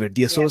that you give it,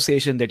 the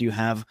association that you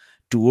have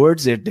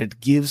towards it, that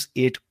gives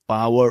it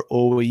power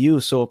over you.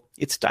 So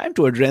it's time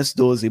to address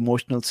those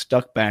emotional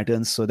stuck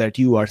patterns so that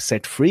you are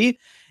set free.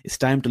 It's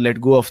time to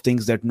let go of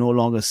things that no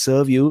longer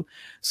serve you,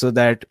 so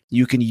that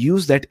you can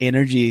use that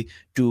energy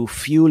to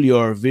fuel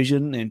your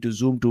vision and to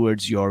zoom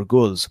towards your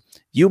goals.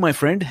 You, my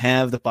friend,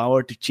 have the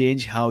power to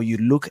change how you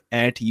look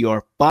at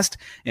your past.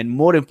 And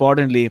more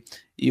importantly,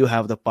 you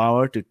have the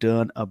power to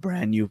turn a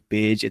brand new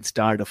page and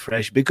start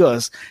afresh.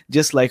 Because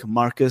just like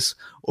Marcus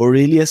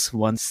Aurelius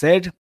once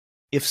said,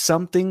 if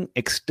something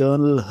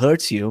external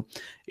hurts you,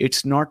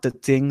 it's not the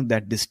thing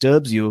that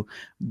disturbs you,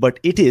 but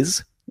it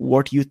is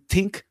what you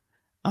think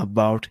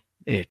about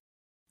it.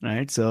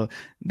 Right? So,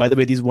 by the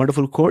way, these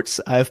wonderful quotes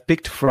I've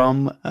picked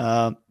from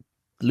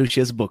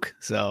Lucia's book.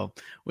 So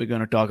we're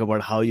going to talk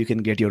about how you can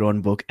get your own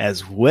book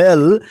as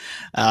well.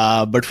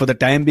 But for the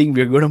time being,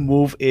 we're going to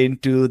move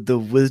into the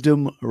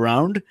wisdom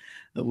round,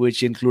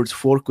 which includes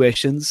 4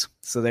 questions,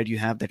 so that you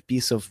have that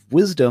piece of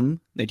wisdom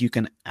that you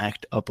can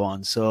act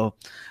upon. So,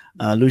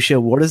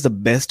 Lucia, what is the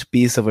best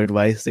piece of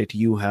advice that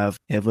you have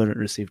ever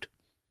received?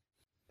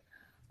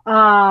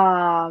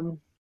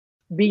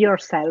 Be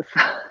yourself.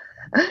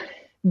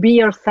 Be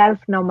yourself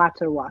no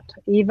matter what.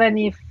 Even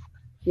if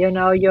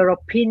your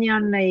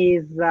opinion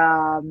is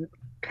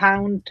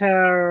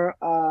counter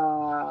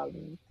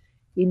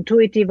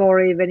intuitive,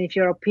 or even if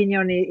your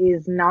opinion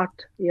is not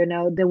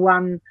the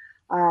one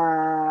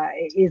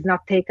is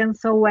not taken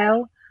so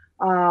well.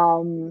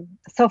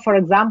 So for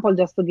example,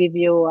 just to give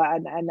you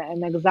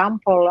an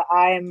example,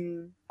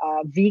 I'm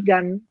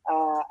vegan,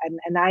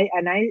 and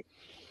I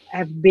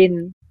have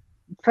been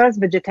first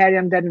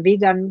vegetarian, then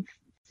vegan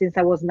since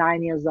I was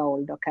 9 years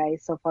old. Okay,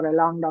 so for a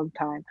long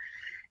time.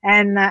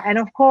 And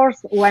of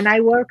course, when I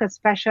work,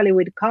 especially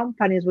with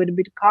companies, with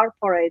big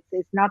corporates,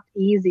 it's not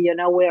easy.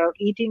 We're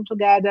eating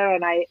together,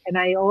 and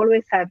I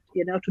always have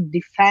to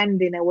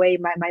defend in a way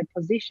my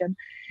position.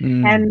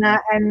 And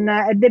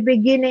at the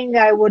beginning,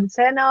 I would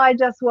say, no, I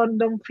just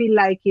don't feel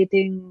like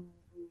eating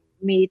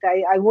meat.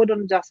 I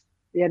wouldn't just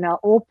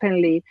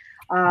openly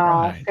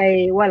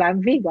say, well,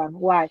 I'm vegan.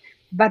 Why?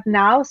 But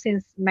now,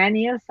 since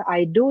many years,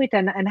 I do it,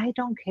 and I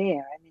don't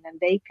care. I mean, and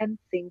they can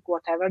think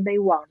whatever they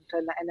want,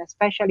 and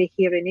especially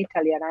here in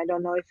Italy, and I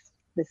don't know if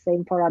the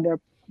same for other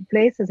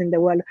places in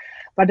the world,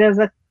 but there's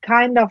a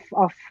kind of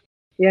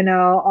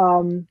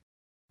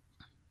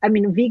I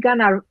mean,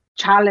 vegan are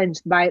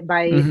challenged by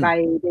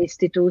the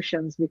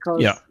institutions,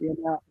 because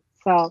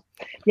so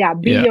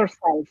be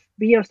yourself.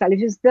 Be yourself.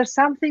 If there's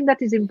something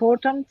that is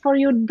important for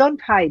you, don't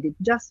hide it.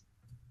 Just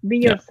be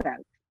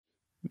yourself.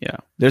 Yeah,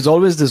 there's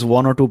always this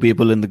 1 or 2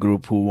 people in the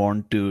group who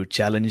want to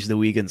challenge the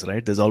vegans,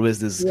 right? There's always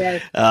this,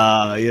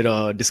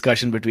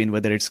 discussion between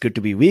whether it's good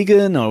to be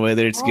vegan or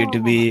whether it's good to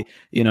be,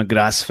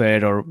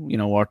 grass-fed or,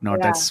 whatnot.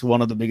 Yeah. That's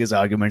one of the biggest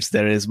arguments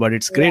there is. But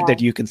it's great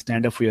that you can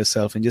stand up for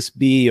yourself and just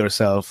be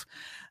yourself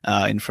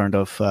in front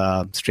of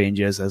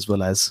strangers as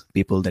well as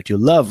people that you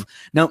love.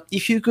 Now,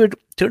 if you could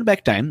turn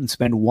back time and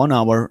spend 1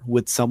 hour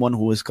with someone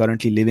who is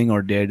currently living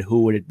or dead,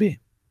 who would it be?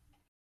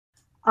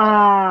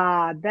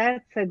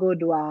 That's a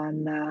good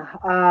one.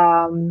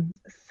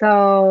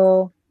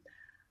 So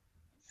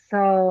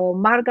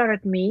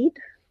Margaret Mead,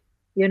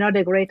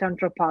 the great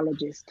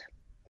anthropologist.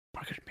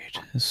 Margaret Mead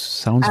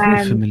sounds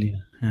very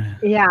familiar.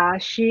 Yeah,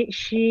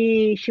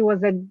 she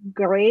was a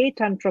great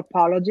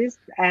anthropologist,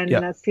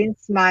 and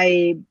since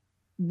my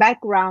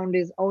background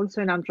is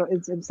also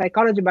in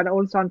psychology, but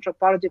also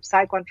anthropology,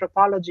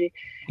 psychoanthropology,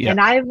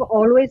 and I've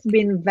always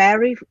been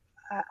very,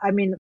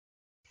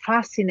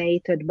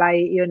 fascinated by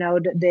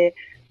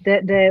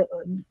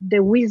the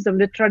wisdom,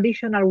 the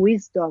traditional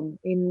wisdom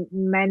in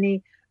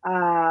many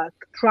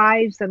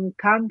tribes and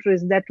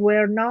countries that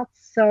were not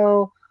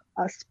so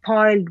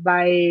spoiled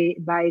by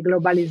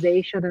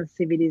globalization and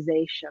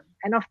civilization.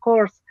 And of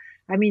course,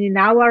 I mean, in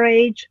our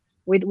age,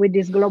 with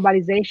this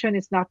globalization,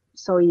 it's not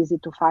so easy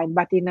to find.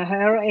 But in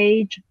her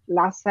age,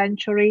 last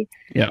century,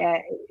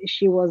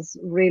 she was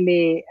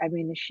really, I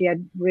mean, she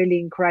had really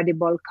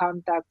incredible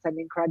contacts and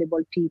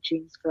incredible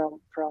teachings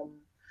from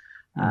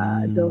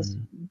those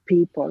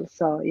people.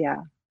 So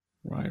yeah.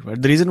 Right.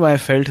 The reason why I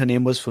felt her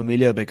name was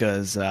familiar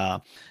because I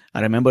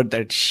remember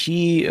that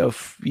she,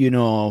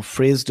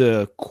 phrased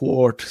a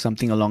quote,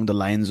 something along the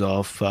lines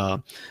of,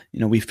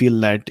 we feel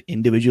that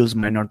individuals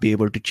might not be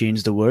able to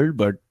change the world,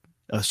 but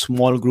a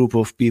small group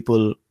of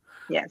people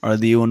are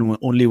the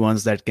only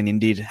ones that can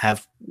indeed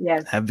have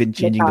been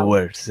changing the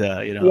world.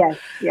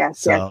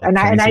 Yes. And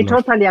I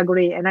totally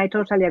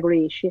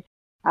agree. She,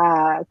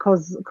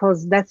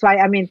 because that's why,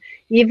 I mean,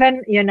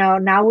 even,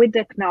 now with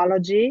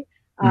technology,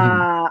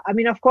 I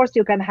mean, of course,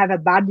 you can have a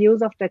bad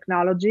use of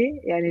technology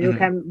and you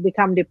can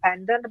become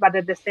dependent, but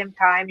at the same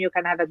time, you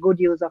can have a good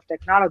use of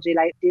technology,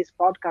 like this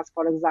podcast,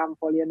 for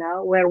example,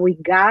 where we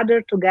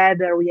gather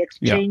together, we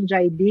exchange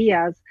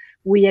ideas,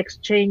 we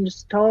exchange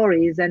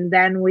stories, and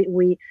then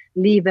we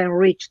live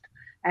enriched.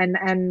 And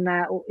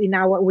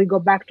we go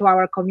back to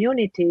our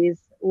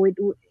communities,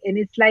 and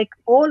it's like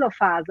all of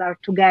us are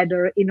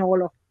together in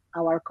all of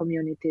our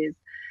communities,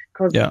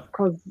 and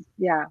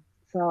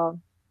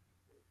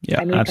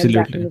we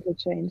absolutely can definitely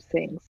change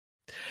things.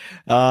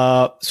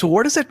 So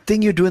what is that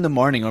thing you do in the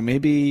morning or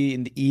maybe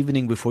in the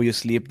evening before you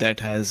sleep that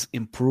has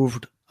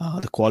improved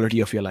the quality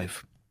of your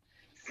life?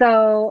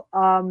 So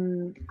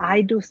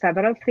I do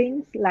several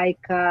things. Like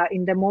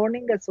in the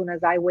morning, as soon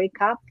as I wake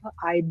up,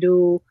 I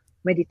do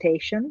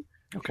meditation.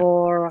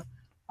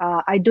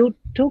 I do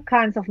two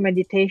kinds of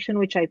meditation,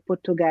 which I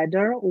put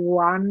together.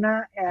 One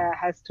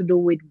has to do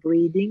with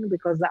breathing,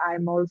 because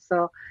I've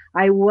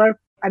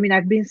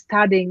been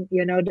studying,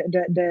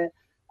 the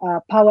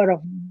power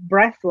of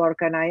breath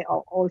work, and I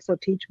also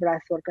teach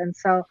breath work. And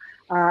so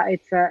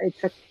it's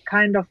a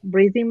kind of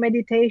breathing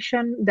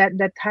meditation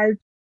that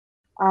helps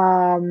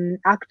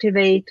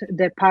activate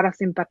the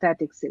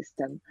parasympathetic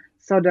system,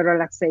 so the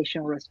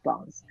relaxation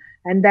response.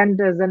 And then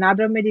there's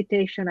another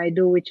meditation I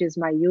do, which is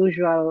my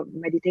usual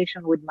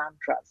meditation with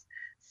mantras.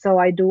 So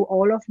I do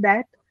all of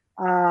that,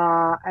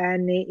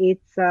 and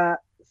it's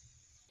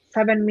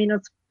 7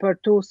 minutes per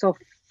two, so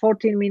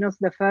 14 minutes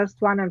the first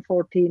one and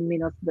 14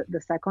 minutes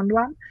the second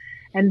one.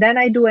 And then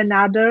I do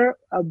another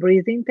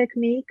breathing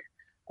technique,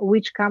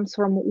 which comes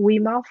from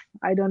Wim Hof.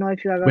 I don't know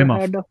if you ever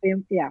heard of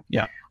him. Yeah.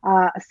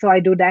 So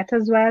I do that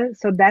as well.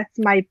 So that's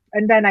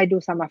and then I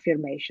do some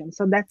affirmation.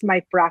 So that's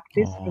my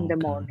practice in the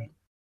morning.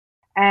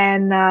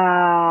 And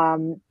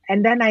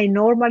then I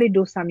normally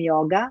do some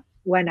yoga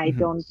when I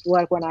don't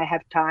work, when I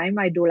have time.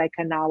 I do like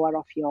an hour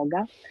of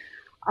yoga.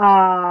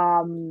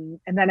 And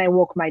then I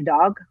walk my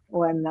dog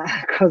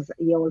because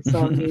he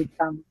also needs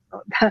some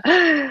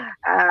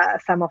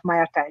of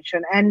my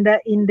attention. And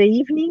in the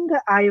evening,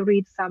 I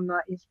read some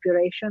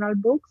inspirational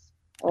books,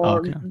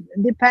 or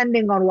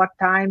depending on what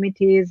time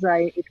it is,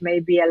 it may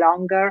be a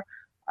longer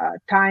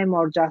time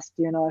or just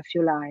a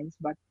few lines.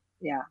 But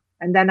yeah,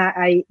 and then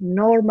I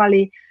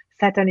normally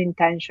set an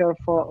intention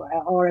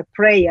or a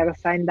prayer,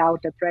 send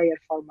out a prayer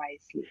for my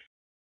sleep.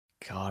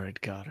 Got it.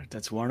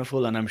 That's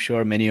wonderful. And I'm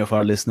sure many of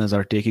our listeners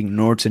are taking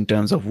notes in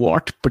terms of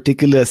what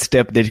particular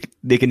step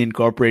they can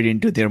incorporate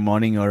into their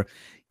morning or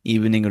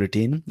evening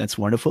routine. That's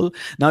wonderful.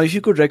 Now, if you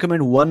could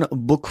recommend one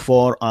book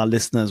for our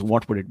listeners,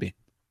 what would it be?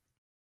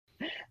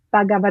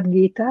 Bhagavad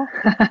Gita.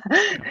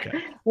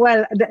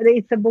 Well,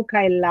 it's a book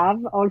I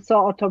love. Also,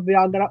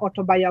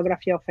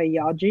 autobiography of a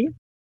yogi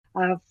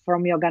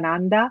from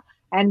Yogananda.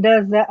 And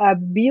there's a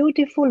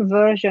beautiful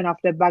version of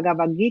the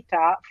Bhagavad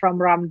Gita from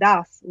Ram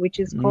Dass, which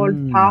is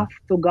called Path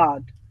to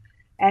God.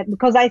 And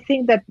because I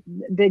think that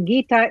the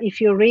Gita, if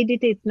you read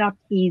it, it's not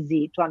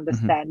easy to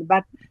understand.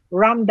 But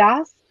Ram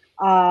Dass,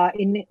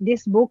 in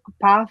this book,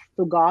 Path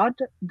to God,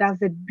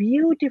 does a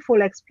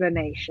beautiful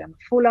explanation,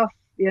 full of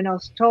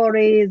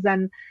stories,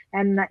 and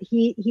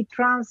he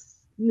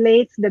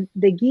translates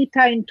the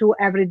Gita into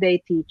everyday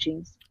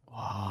teachings.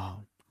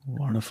 Wow.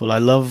 Wonderful. I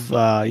love,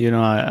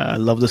 I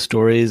love the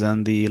stories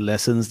and the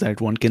lessons that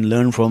one can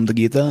learn from the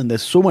Gita. And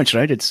there's so much,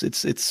 right?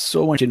 It's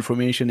so much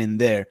information in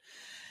there.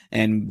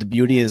 And the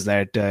beauty is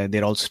that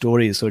they're all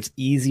stories. So it's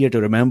easier to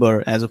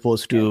remember as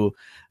opposed to,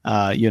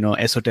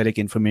 esoteric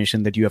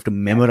information that you have to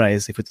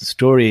memorize. If it's a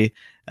story,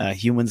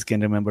 humans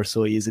can remember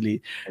so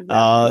easily.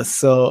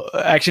 So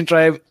Action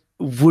Tribe,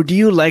 would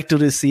you like to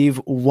receive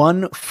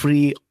one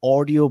free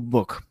audio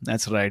book?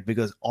 That's right,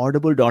 because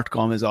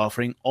audible.com is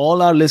offering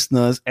all our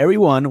listeners,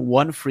 everyone,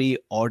 one free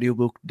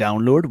audiobook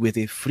download with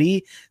a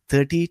free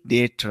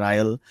 30-day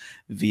trial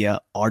via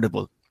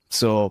Audible.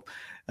 So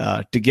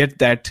to get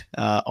that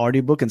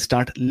audiobook and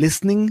start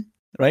listening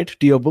right,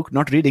 to your book,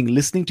 not reading,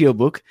 listening to your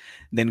book,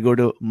 then go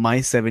to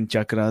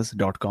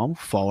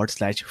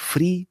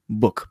my7chakras.com/free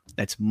book.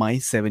 That's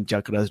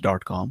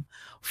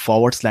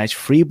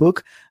my7chakras.com/free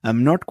book.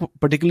 I'm not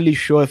particularly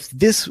sure if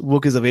this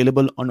book is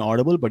available on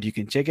Audible, but you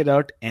can check it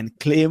out and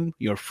claim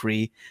your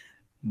free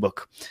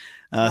book.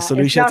 So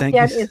Lucia, thank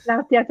you. It's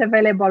not yet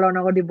available on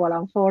Audible,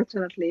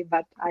 unfortunately,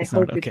 but I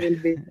hope it will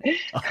be.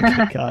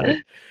 Okay, got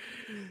it.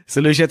 So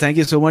Lucia, thank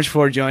you so much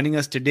for joining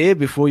us today.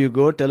 Before you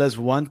go, tell us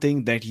one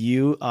thing that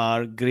you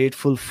are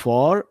grateful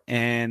for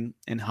and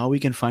how we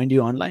can find you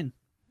online.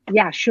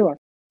 Yeah, sure.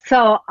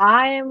 So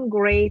I am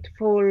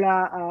grateful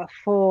I'm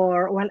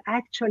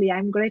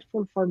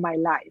grateful for my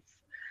life.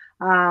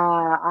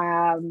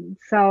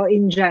 So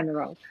in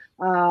general,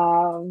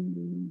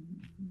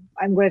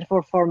 I'm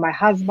grateful for my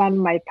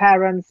husband, my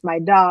parents, my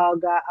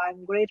dog.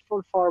 I'm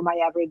grateful for my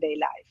everyday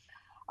life.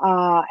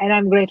 And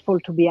I'm grateful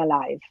to be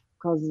alive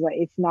because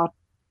it's not,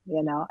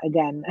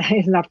 again,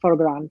 it's not for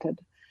granted.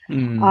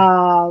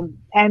 Well,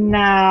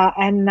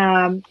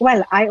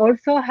 I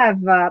also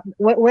have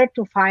where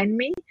to find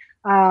me.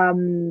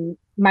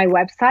 My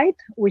website,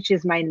 which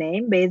is my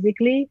name,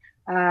 basically,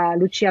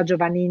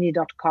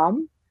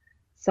 luciagiovannini.com.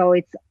 So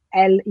it's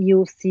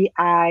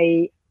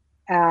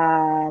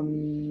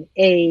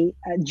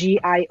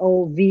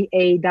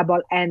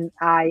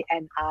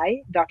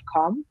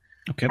LuciaGiovannini.com.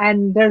 Okay.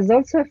 And there's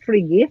also a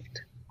free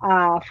gift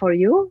for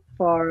you,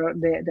 for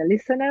the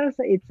listeners.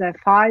 It's a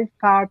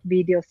 5-part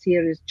video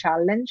series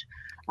challenge.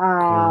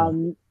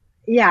 Cool.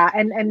 Yeah,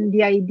 and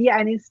the idea,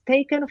 and it's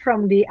taken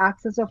from the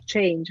Access of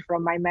Change,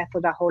 from my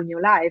method, A Whole New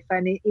Life.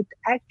 And it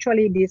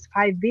actually, this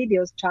 5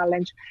 videos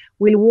challenge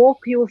will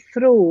walk you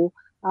through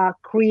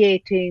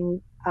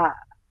creating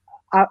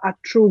a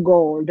true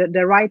goal,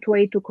 the right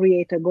way to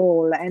create a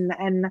goal.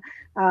 And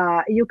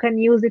you can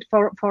use it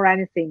for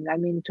anything. I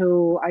mean,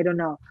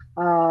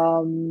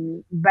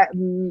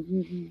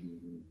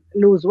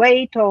 lose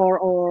weight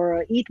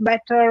or eat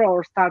better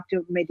or start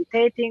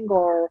meditating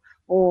or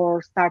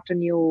start a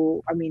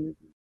new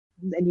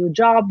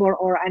job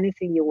or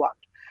anything you want.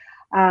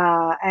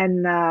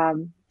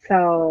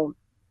 So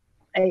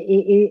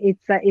I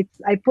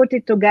put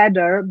it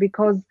together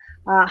because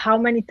how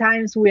many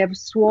times we have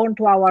sworn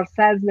to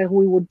ourselves that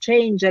we would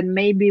change, and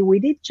maybe we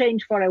did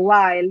change for a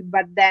while,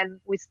 but then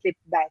we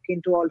slipped back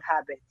into old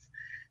habits.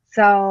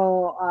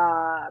 So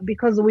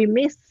because we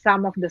missed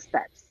some of the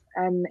steps,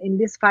 and in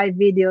these 5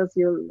 videos,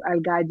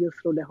 I'll guide you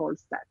through the whole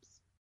steps.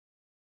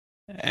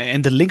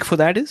 And the link for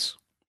that is?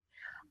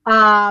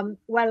 Well,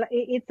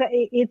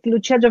 it's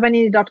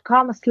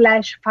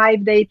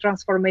luciagiovannini.com/5-day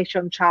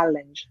transformation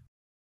challenge.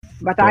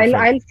 But Perfect.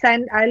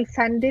 I'll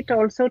send it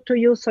also to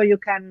you so you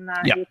can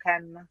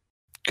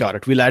Got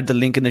it. We'll add the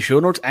link in the show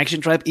notes. Action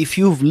Tribe, if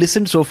you've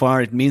listened so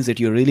far, it means that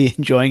you're really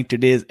enjoying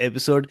today's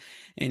episode.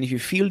 And if you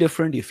feel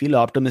different, you feel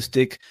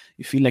optimistic,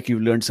 you feel like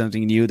you've learned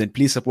something new, then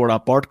please support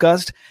our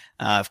podcast.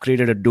 I've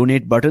created a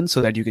donate button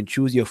so that you can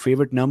choose your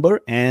favorite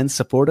number and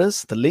support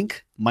us. The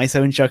link,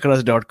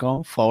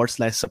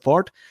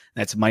 my7chakras.com/support.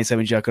 That's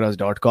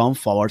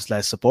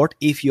my7chakras.com/support.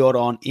 If you're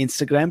on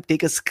Instagram,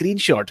 take a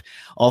screenshot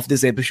of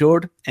this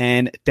episode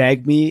and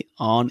tag me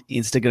on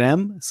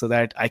Instagram so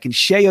that I can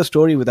share your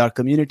story with our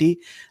community.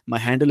 My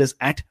handle is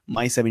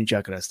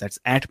 @my7chakras. That's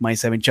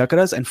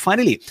 @my7chakras. And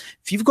finally,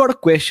 if you've got a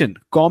question,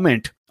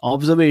 comment,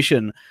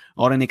 observation,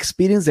 or an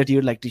experience that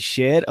you'd like to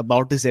share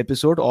about this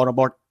episode or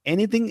about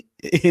anything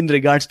in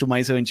regards to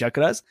My 7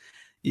 Chakras,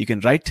 you can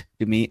write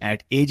to me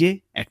at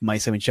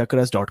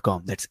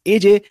aj@my7chakras.com. That's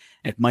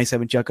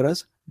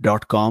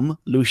aj@my7chakras.com.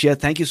 Lucia,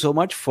 thank you so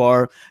much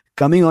for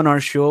coming on our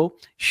show,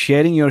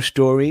 sharing your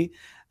story,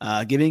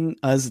 giving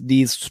us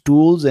these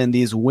tools and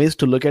these ways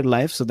to look at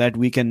life so that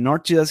we can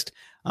not just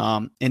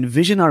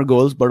envision our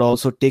goals, but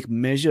also take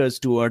measures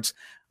towards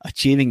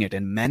achieving it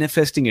and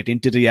manifesting it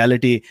into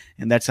reality.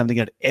 And that's something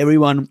that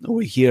everyone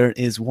over here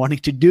is wanting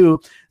to do.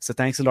 So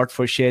thanks a lot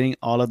for sharing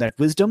all of that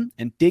wisdom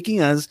and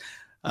taking us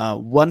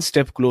one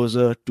step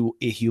closer to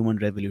a human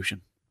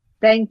revolution.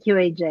 Thank you,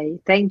 AJ.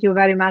 Thank you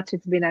very much.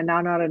 It's been an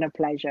honor and a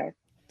pleasure.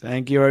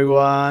 Thank you,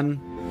 everyone.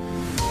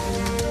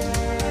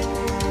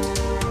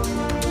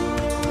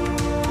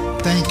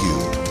 Thank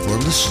you for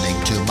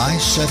listening to My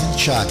 7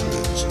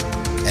 Chakras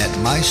at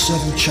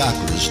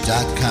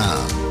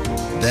my7chakras.com.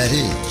 That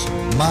is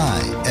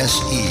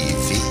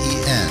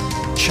MySEVEN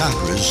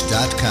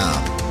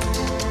chakras.com.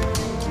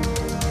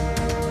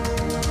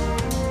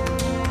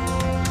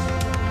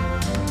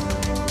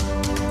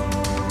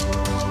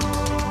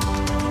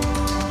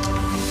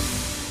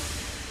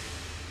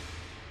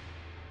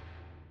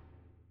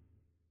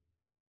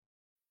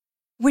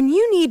 When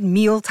you need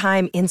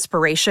mealtime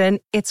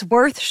inspiration, it's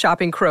worth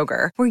shopping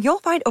Kroger, where you'll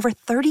find over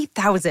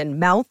 30,000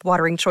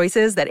 mouth-watering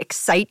choices that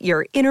excite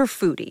your inner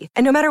foodie.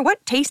 And no matter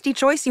what tasty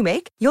choice you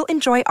make, you'll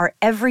enjoy our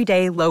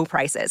everyday low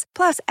prices,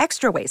 plus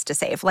extra ways to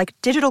save, like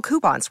digital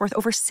coupons worth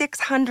over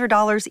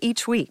 $600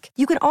 each week.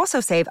 You can also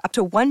save up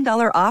to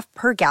 $1 off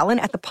per gallon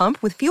at the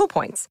pump with fuel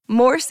points.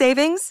 More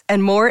savings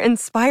and more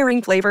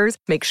inspiring flavors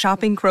make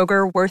shopping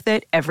Kroger worth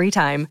it every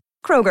time.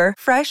 Kroger,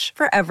 fresh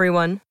for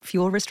everyone.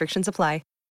 Fuel restrictions apply.